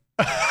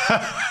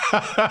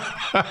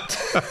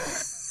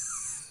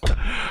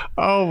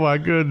 oh my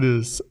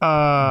goodness.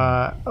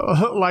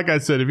 Like I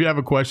said, if you have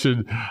a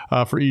question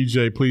for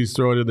EJ, please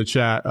throw it in the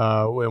chat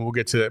and we'll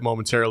get to it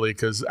momentarily,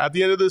 because at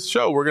the end of this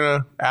show, we're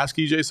going to ask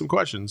EJ some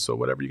questions. So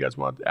whatever you guys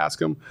want to ask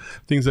him,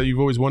 things that you've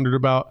always wondered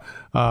about,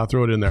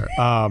 throw it in there.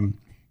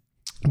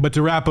 But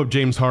to wrap up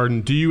James Harden,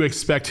 do you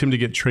expect him to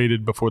get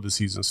traded before the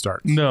season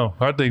starts? no,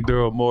 I think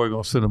Daryl Morey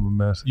going to send him a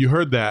message. You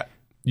heard that.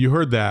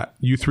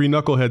 You three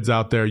knuckleheads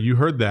out there, you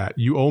heard that.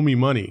 You owe me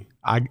money.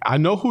 I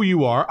know who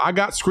you are. I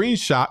got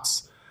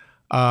screenshots.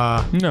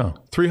 No.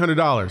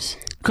 $300.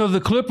 Because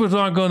the Clippers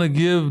aren't going to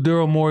give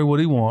Daryl Morey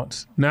what he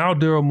wants. Now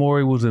Daryl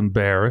Morey was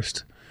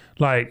embarrassed.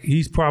 Like,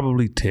 he's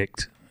probably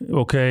ticked.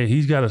 Okay,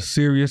 he's got a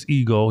serious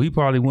ego. He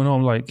probably went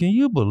home like, can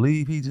you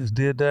believe he just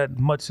did that?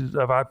 Much as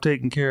I've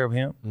taken care of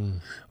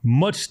him.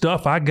 Much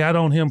stuff I got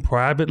on him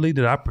privately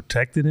that I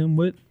protected him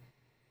with.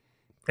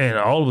 And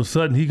all of a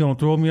sudden he going to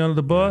throw me under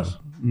the bus?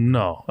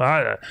 No.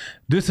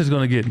 This is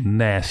going to get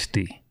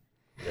nasty.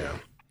 Yeah.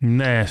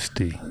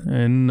 Nasty.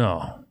 And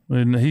no.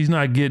 And he's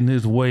not getting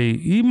his way.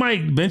 He might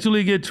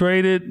eventually get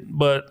traded,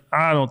 but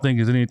I don't think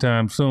it's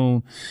anytime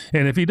soon.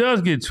 And if he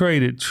does get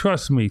traded,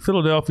 trust me,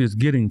 Philadelphia is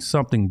getting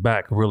something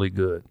back really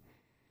good.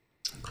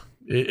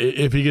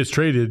 If he gets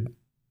traded,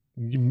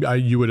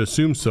 you would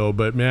assume so.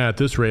 But man, at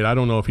this rate, I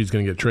don't know if he's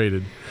going to get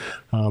traded.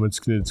 It's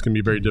going to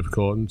be very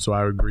difficult, and so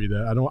I would agree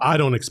that I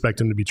don't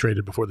expect him to be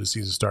traded before the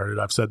season started.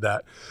 I've said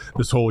that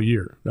this whole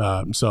year.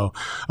 Hello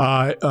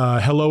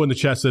in the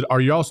chat said,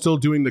 "Are y'all still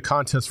doing the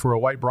contest for a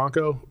white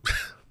Bronco?"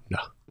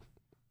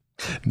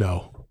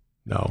 No,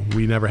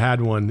 we never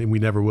had one, and we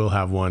never will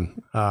have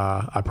one.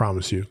 I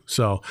promise you.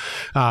 So,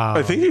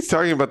 I think he's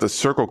talking about the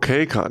Circle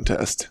K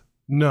contest.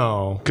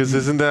 No, because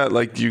isn't that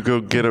like you go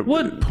get a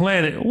What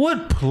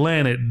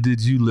planet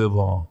did you live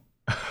on?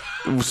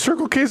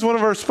 Circle K is one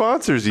of our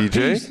sponsors,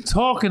 EJ. He's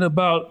talking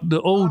about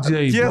the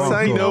OJ. Yes, Bronco.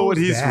 I know what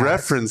he's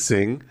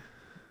referencing.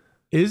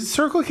 Is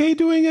Circle K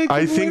doing it?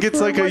 I think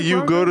it's like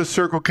you go to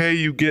Circle K,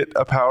 you get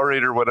a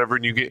Powerade or whatever,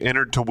 and you get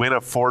entered to win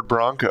a Ford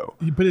Bronco.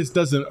 But it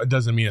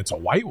doesn't mean it's a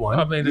white one.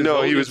 I mean,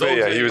 no, he was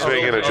making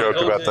a joke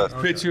about that.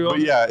 But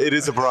yeah, it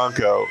is a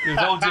Bronco. Is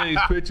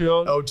OJ's picture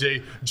on?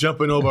 OJ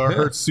jumping over a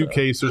Hertz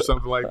suitcase or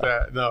something like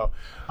that. No,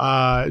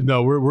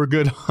 we're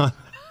good on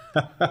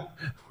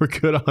we're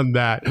good on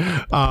that.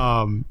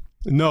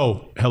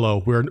 No,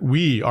 hello.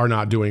 We are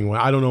not doing one.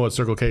 I don't know what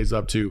Circle K is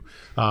up to.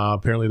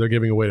 Apparently, they're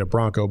giving away a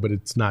Bronco, but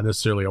it's not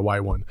necessarily a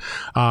white one.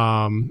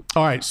 All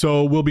right.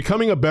 So, will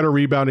becoming a better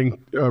rebounding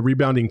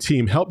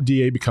team help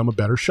DA become a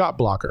better shot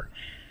blocker?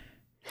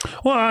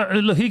 Well,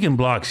 look, he can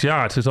block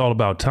shots. It's all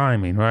about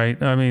timing,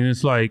 right? I mean,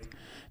 it's like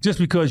just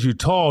because you're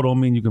tall don't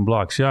mean you can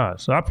block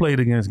shots. I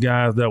played against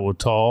guys that were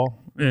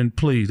tall, and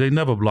please, they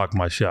never blocked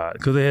my shot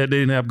because they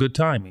didn't have good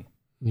timing.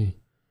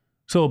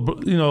 So,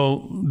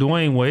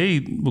 Dwayne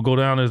Wade will go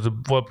down as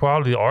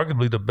probably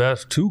arguably the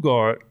best two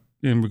guard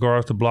in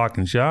regards to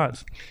blocking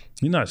shots.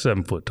 He's not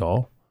 7 foot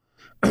tall.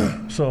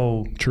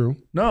 So true.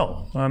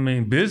 No, I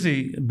mean,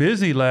 busy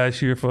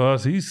last year for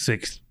us. He's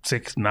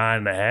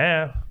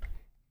 6'9.5".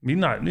 He's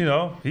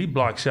not, he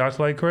blocks shots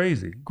like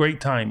crazy. Great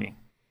timing.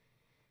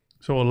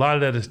 So a lot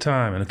of that is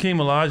time. And Hakeem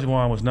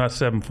Olajuwon was not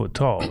 7 foot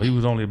tall. He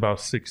was only about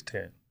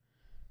 6'10"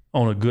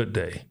 on a good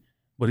day.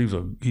 But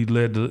he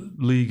led the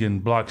league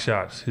in block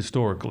shots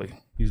historically.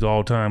 He's the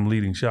all-time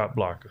leading shot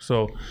blocker.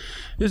 So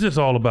it's just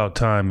all about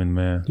timing,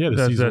 man. He had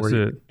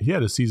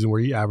a season where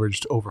he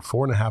averaged over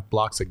 4.5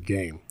 blocks a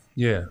game.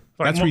 Yeah.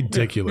 That's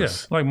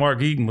ridiculous. Yeah. Like Mark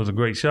Eaton was a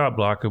great shot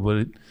blocker,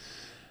 but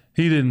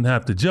he didn't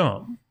have to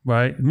jump,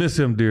 right? Miss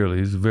him dearly.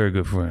 He's a very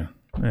good friend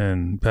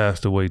and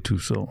passed away too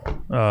soon.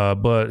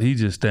 But he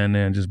just stand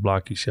there and just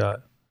block your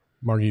shot.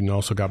 Mark Eaton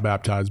also got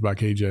baptized by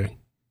KJ.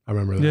 I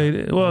remember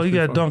that. Yeah, he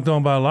got dunked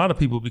on by a lot of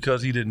people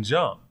because he didn't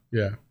jump.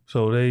 Yeah.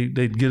 So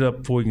they'd get up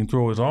before he can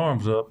throw his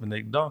arms up and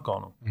they'd dunk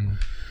on him.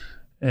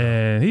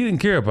 And he didn't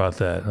care about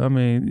that. I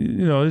mean,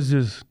 it's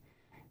just,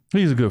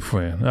 he's a good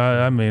friend.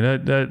 I mean,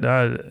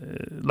 a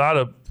lot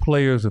of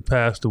players have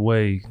passed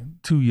away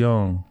too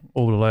young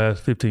over the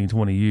last 15,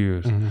 20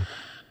 years.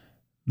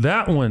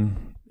 That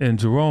one and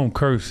Jerome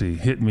Kersey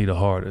hit me the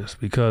hardest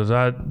because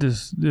I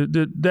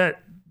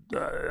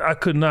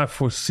could not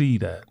foresee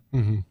that.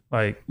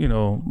 Like,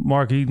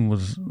 Mark Eaton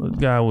was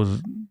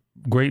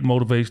great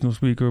motivational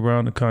speaker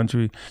around the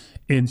country,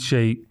 in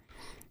shape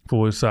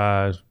for his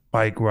size,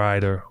 bike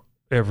rider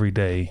every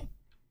day.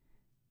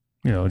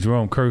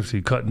 Jerome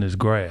Kersey cutting his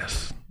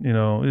grass.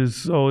 Mark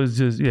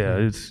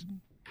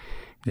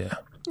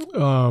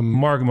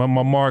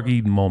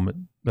Eaton moment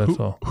That's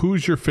all.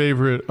 Who's your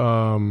favorite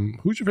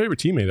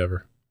teammate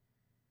ever?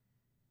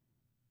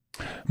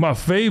 My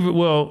favorite,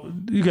 well,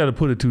 you got to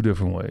put it two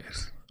different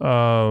ways.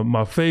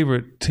 My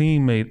favorite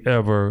teammate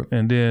ever,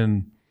 and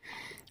then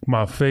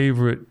my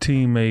favorite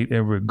teammate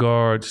in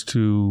regards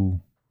to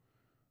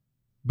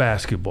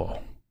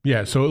basketball.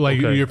 Yeah, so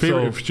like your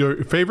favorite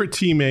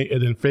teammate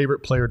and then favorite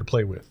player to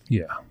play with.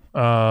 Yeah.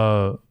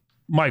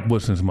 Mike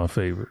Woodson's my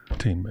favorite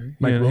teammate.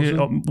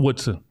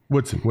 Woodson.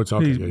 Woodson.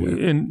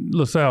 Okay, and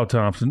LaSalle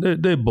Thompson,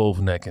 they're both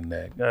neck and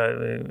neck.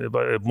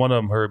 If one of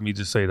them heard me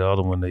just say the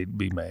other one, they'd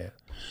be mad.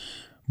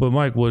 But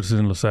Mike Woodson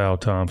and LaSalle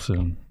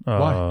Thompson,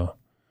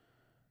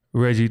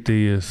 Reggie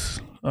Theus,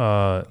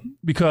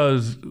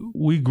 because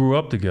we grew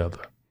up together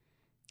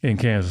in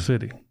Kansas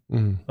City.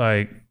 Mm-hmm.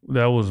 Like,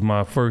 that was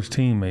my first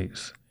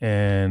teammates,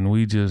 and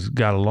we just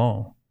got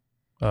along.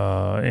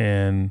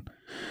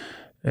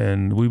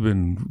 And we've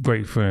been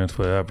great friends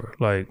forever.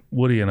 Like,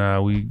 Woody and I,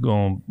 we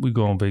go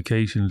on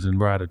vacations and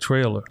ride a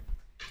trailer.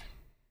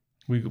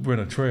 We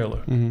rent a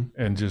trailer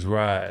and just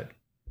ride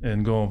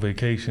and go on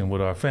vacation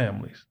with our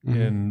families.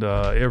 Mm-hmm. And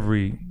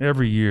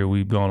every year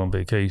we've gone on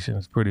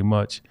vacations pretty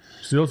much.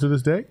 Still to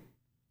this day?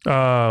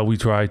 We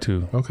try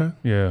to. Okay.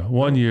 Yeah.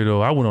 One year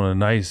though, I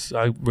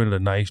rented a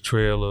nice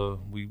trailer.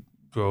 We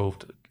drove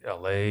to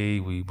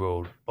LA, we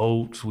rode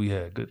boats, we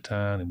had a good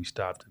time, and we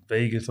stopped in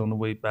Vegas on the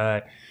way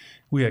back.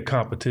 We had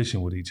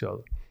competition with each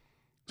other.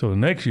 So the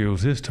next year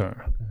was his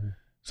turn. Mm-hmm.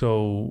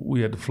 So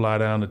we had to fly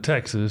down to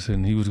Texas,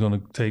 and he was going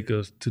to take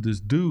us to this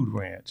dude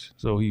ranch.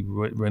 So he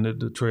rented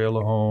the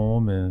trailer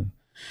home, and,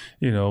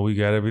 we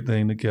got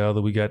everything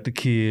together. We got the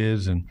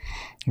kids, and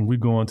we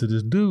going to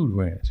this dude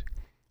ranch.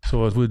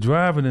 So as we're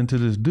driving into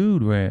this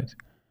dude ranch,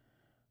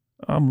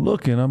 I'm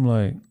like,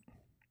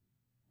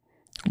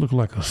 look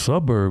like a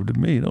suburb to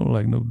me. Don't look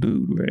like no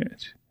dude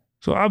ranch.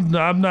 So I'm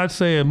not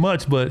saying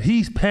much, but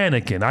he's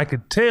panicking. I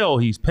could tell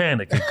he's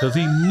panicking because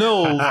he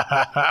knows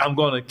I'm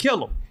going to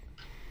kill him.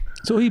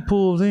 So he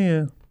pulls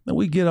in, and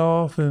we get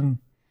off, and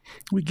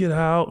we get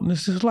out, and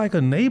it's just like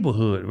a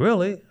neighborhood,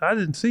 really. I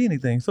didn't see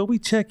anything. So we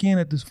check in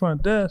at this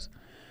front desk,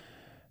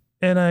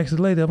 and I asked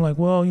the lady, I'm like,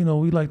 well,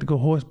 we like to go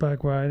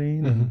horseback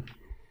riding.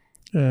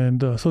 Mm-hmm.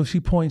 And so she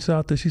points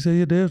out that she said,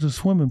 yeah, there's a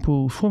swimming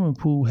pool. Swimming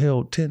pool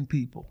held 10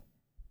 people.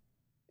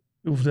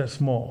 It was that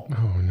small.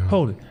 Oh, no.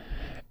 Hold it.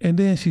 And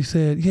then she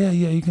said, yeah,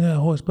 you can have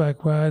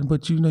horseback riding,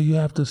 but you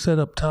have to set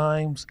up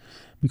times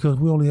because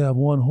we only have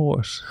one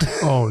horse.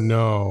 Oh,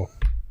 no.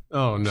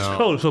 Oh,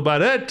 no. So by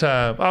that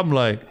time, I'm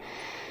like,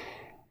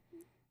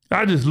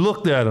 I just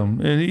looked at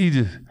him,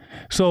 and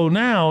so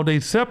now they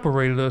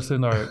separated us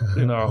in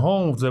our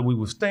homes that we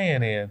were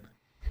staying in.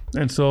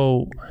 And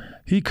so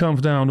he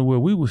comes down to where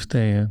we were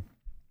staying,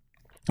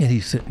 and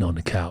he's sitting on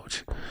the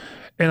couch.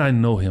 And I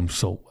know him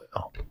so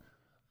well.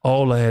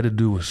 All I had to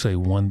do was say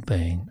one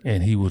thing,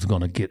 and he was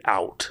going to get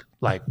out.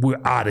 Like, we're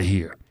out of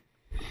here.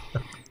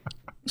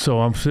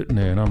 So I'm sitting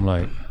there, and I'm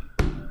like,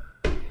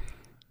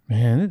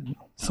 man,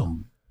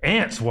 some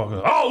ants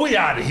walking. Oh, we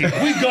out of here.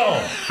 We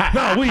go.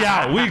 No, we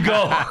out. We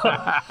go.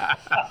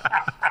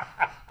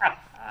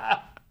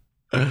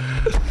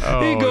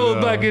 He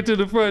goes back into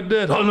the front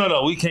desk. Oh,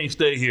 no, we can't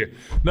stay here.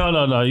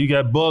 No. You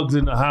got bugs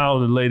in the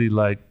house. And lady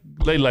like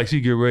she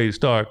get ready to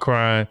start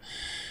crying.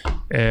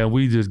 And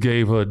we just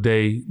gave her a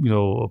day,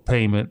 a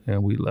payment,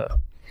 and we left.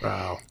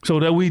 Wow. So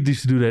that we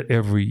used to do that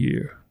every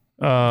year.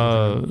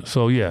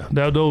 So yeah,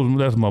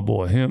 that's my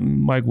boy.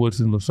 Him, Mike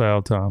Woodson,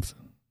 LaSalle Thompson.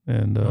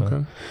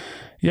 And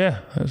yeah,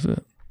 that's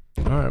it.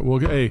 All right. Well,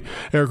 hey,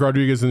 Eric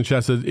Rodriguez in the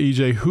chat says,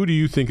 EJ, who do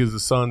you think is the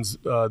Suns,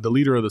 the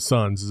leader of the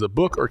Suns? Is it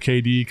Book or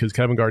KD? Because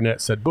Kevin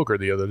Garnett said Booker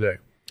the other day.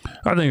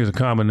 I think it's a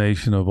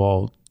combination of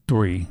all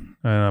three.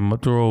 And I'm going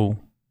to throw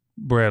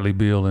Bradley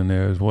Beal in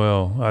there as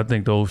well. I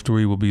think those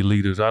three will be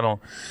leaders.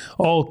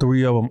 All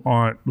three of them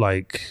aren't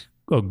like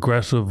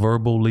aggressive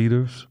verbal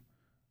leaders,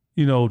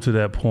 to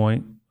that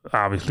point,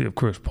 obviously, of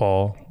Chris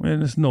Paul.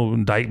 And there's no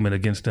indictment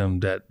against them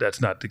that's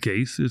not the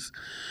case.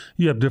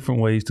 You have different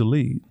ways to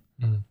lead.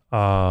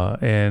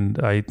 Mm-hmm. And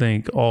I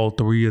think all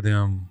three of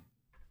them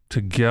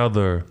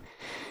together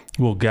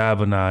will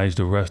galvanize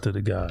the rest of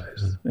the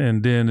guys.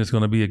 And then there's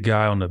going to be a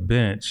guy on the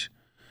bench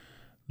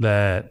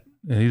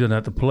and he doesn't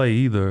have to play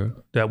either,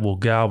 that will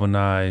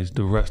galvanize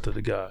the rest of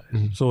the guys.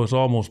 Mm-hmm. So it's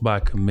almost by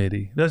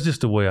committee. That's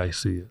just the way I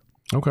see it.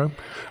 Okay.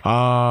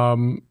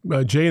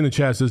 Jay in the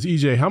chat says,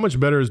 EJ, how much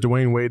better is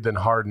Dwayne Wade than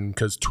Harden?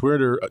 Because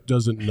Twitter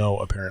doesn't know,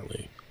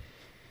 apparently.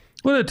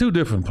 Well, they're two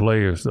different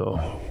players,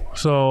 though.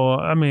 So,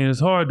 it's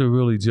hard to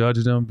really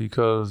judge them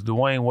because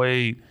Dwayne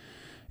Wade,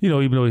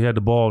 even though he had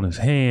the ball in his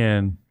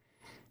hand,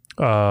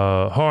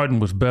 Harden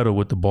was better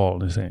with the ball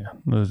in his hand.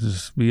 Let's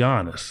just be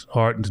honest.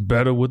 Harden's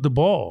better with the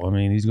ball.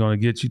 He's going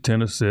to get you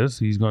 10 assists.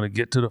 He's going to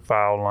get to the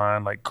foul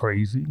line like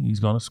crazy. He's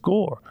going to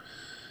score.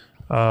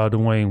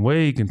 Dwayne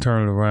Wade can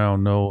turn it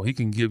around. No, he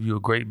can give you a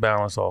great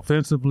balance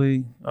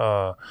offensively.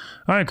 I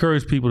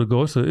encourage people to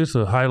go. It's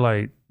a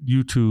highlight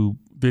YouTube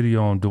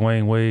video on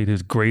Dwayne Wade,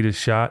 his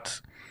greatest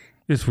shots.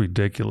 It's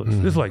ridiculous.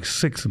 Mm-hmm. It's like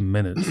 6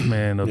 minutes,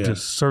 man, of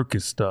just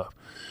circus stuff.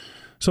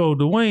 So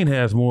Dwayne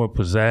has more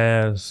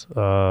pizzazz,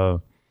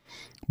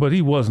 but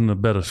he wasn't a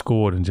better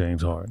scorer than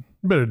James Harden.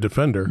 Better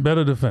defender.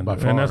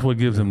 And that's what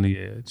gives him the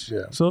edge.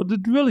 Yeah. So they're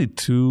really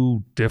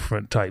two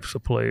different types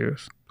of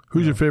players.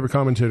 Who's your favorite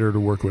commentator to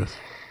work with?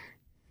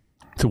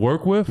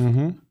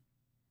 Mm-hmm.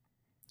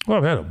 Well,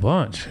 I've had a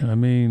bunch. I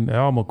mean,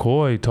 Al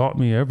McCoy taught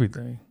me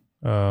everything.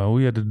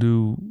 We had to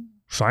do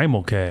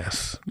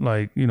simulcasts.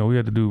 We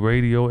had to do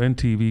radio and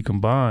TV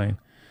combined.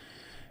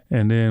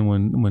 And then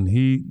when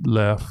he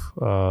left,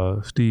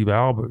 Tom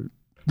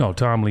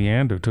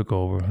Leander took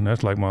over. And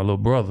that's like my little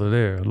brother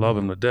there. Love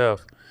him to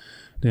death.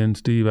 Then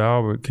Steve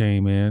Albert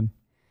came in.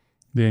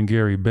 Then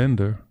Gary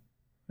Bender.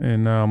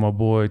 And now my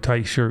boy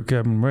Tight Shirt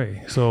Kevin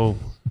Ray. So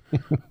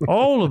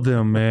all of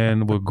them,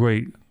 man, were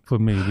great for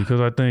me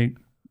because I think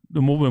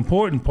the most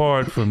important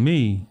part for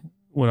me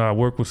when I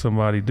work with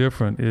somebody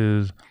different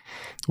is,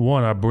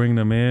 one, I bring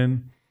them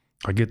in,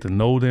 I get to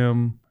know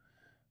them,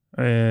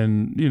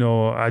 and,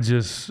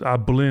 I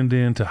blend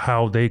into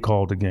how they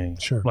call the game.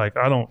 Sure. Like,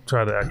 I don't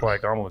try to act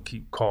like I'm going to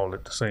keep calling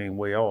it the same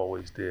way I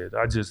always did.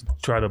 I just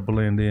try to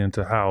blend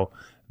into how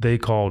they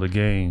call the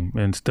game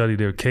and study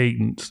their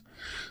cadence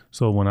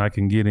so when I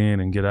can get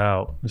in and get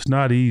out. It's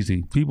not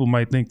easy. People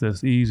might think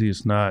that's easy.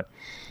 It's not.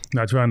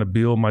 Not trying to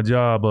build my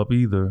job up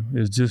either.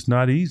 It's just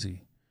not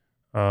easy.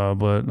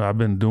 But I've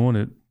been doing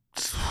it,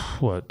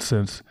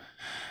 since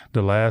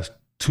the last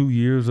 2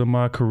 years of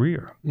my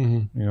career.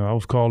 Mm-hmm. I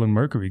was calling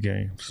Mercury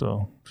games,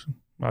 so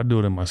I do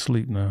it in my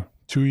sleep now.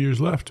 2 years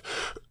left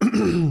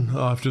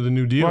after the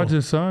new deal. Well, I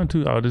just signed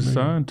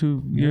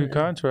 2-year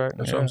contract.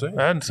 That's what I'm saying.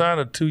 I hadn't signed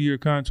a 2-year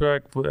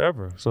contract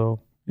forever, so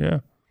yeah.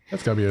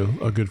 That's got to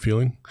be a good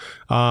feeling.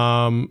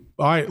 All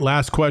right,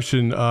 last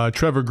question.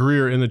 Trevor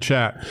Greer in the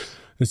chat.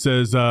 It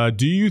says,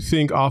 do you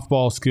think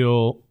off-ball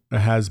skill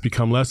has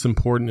become less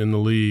important in the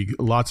league?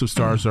 Lots of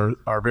stars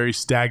are very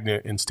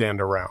stagnant and stand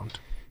around.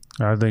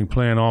 I think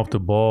playing off the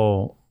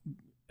ball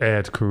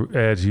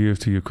adds years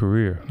to your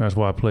career. That's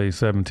why I played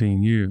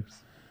 17 years.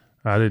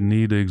 I didn't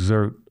need to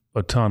exert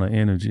a ton of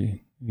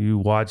energy. You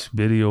watch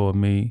video of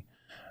me,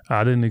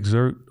 I didn't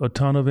exert a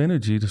ton of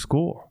energy to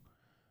score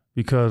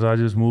because I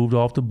just moved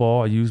off the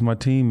ball. I used my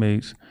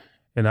teammates.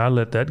 And I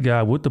let that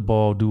guy with the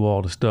ball do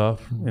all the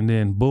stuff. And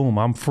then, boom,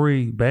 I'm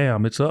free.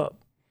 Bam, it's up.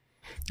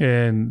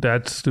 And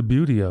that's the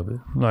beauty of it.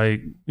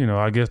 I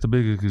guess the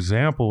biggest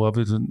example of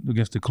it is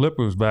against the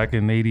Clippers back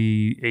in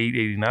 88,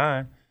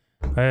 89.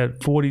 I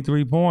had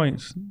 43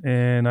 points,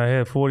 and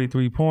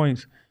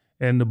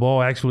the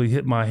ball actually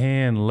hit my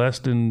hand less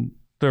than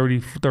 40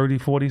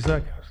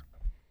 seconds.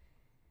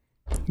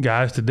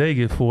 Guys today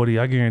get 40.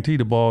 I guarantee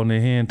the ball in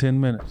their hand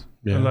 10 minutes.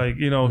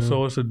 Yeah.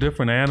 So it's a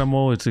different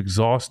animal. It's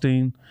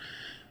exhausting.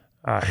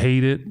 I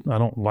hate it. I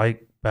don't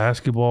like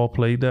basketball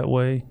played that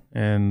way.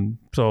 And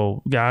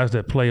so guys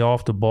that play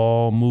off the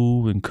ball,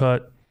 move and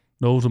cut,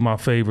 those are my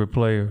favorite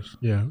players.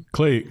 Yeah.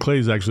 Clay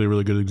is actually a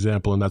really good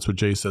example, and that's what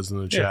Jay says in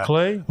the chat.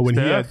 Clay,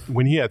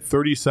 when he had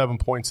 37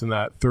 points in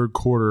that third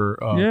quarter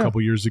a couple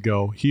years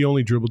ago, he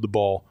only dribbled the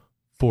ball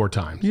 4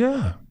 times.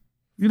 Yeah.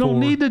 You don't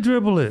need to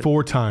dribble it.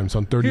 4 times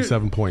on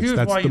 37 points.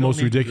 That's the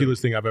most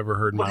ridiculous thing I've ever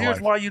heard in my life.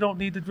 Here's why you don't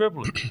need to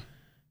dribble it.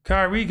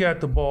 Kyrie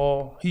got the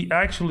ball. He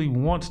actually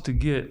wants to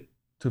get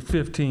to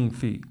 15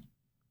 feet.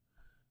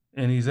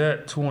 And he's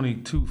at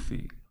 22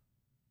 feet.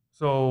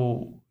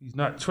 So he's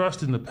not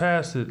trusting to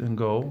pass it and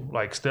go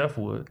like Steph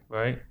would,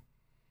 right?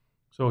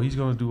 So he's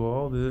going to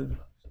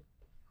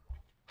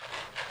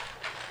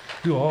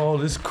do all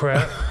this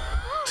crap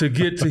to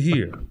get to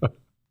here.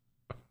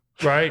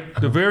 Right?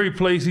 The very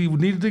place he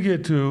needed to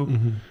get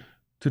to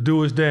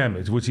do his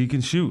damage, which he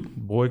can shoot.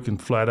 Boy can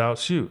flat out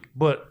shoot.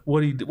 But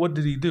what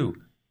did he do?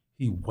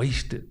 He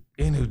wasted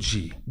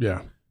energy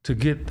to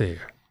get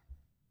there.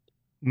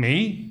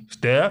 Me,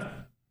 Steph,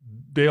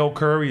 Dale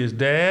Curry, his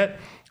dad,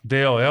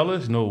 Dale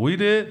Ellis, you know what we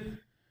did?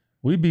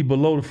 We'd be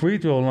below the free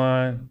throw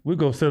line. We'd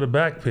go set a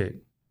back pick.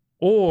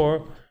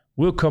 Or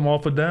we'll come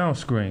off a down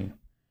screen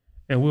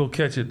and we'll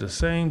catch it the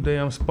same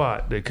damn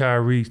spot that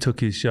Kyrie took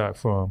his shot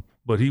from.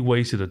 But he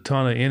wasted a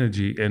ton of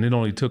energy and it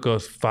only took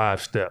us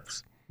 5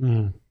 steps.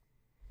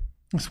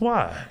 That's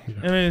why. Yeah.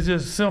 I mean, it's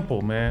just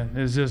simple, man.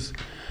 It's just,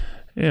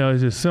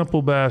 it's just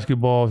simple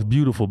basketball. It's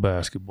beautiful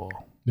basketball.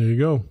 There you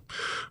go.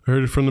 I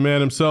heard it from the man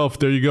himself.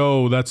 There you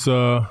go. That's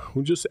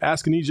we're just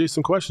asking EJ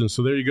some questions.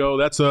 So there you go.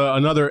 That's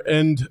another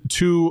end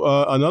to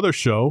another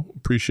show.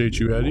 Appreciate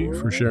you, Eddie,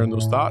 for sharing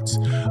those thoughts.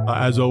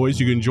 As always,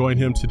 you can join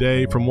him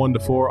today from 1 to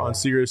 4 on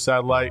Sirius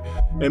Satellite,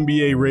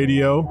 NBA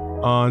Radio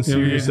on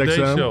Sirius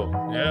XM. Show.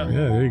 Yeah,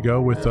 there you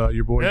go with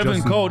your boy Evan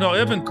Justin. Cole. No,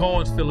 Evan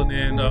Cohen's filling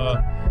in.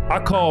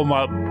 I call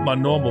my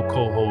normal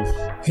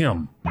co-host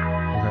him.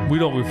 Okay. We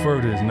don't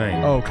refer to his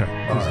name. Oh, okay.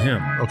 It's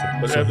him. Okay.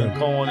 But so Evan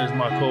Cohen is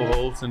my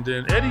co-host, and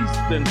then Eddie's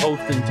been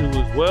hosting too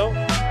as well.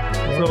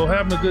 So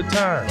having a good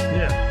time.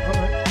 Yeah.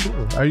 All right.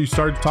 Cool. Are you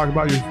started to talk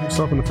about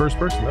yourself in the first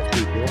person? That's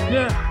pretty cool.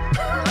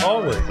 Yeah.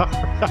 Always.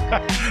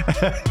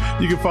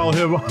 You can follow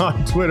him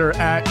on Twitter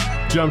at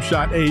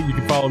JumpShot8. You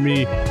can follow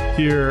me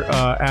here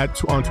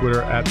on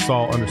Twitter at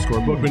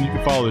Saul_Bookman. You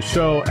can follow the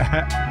show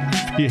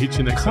at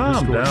PHNX.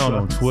 Calm down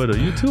on sucks. Twitter.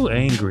 You're too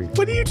angry.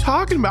 What are you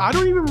talking about? I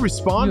don't even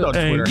respond on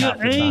Twitter. half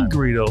You're the time.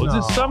 angry though. No.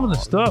 Just some of the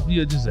stuff.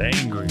 You're just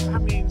angry. I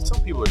mean,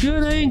 some people are. You're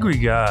an angry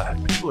guy,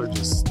 People are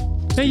just.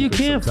 and you stupid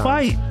can't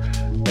sometimes.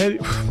 fight.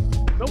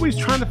 And nobody's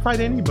trying to fight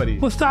anybody.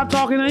 Well, stop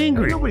talking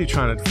angry. Nobody's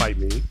trying to fight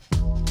me.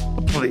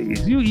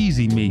 Please, you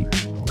easy meat.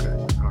 Okay,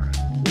 all right.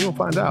 We'll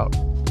find out.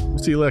 We'll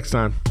see you next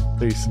time.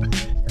 Peace.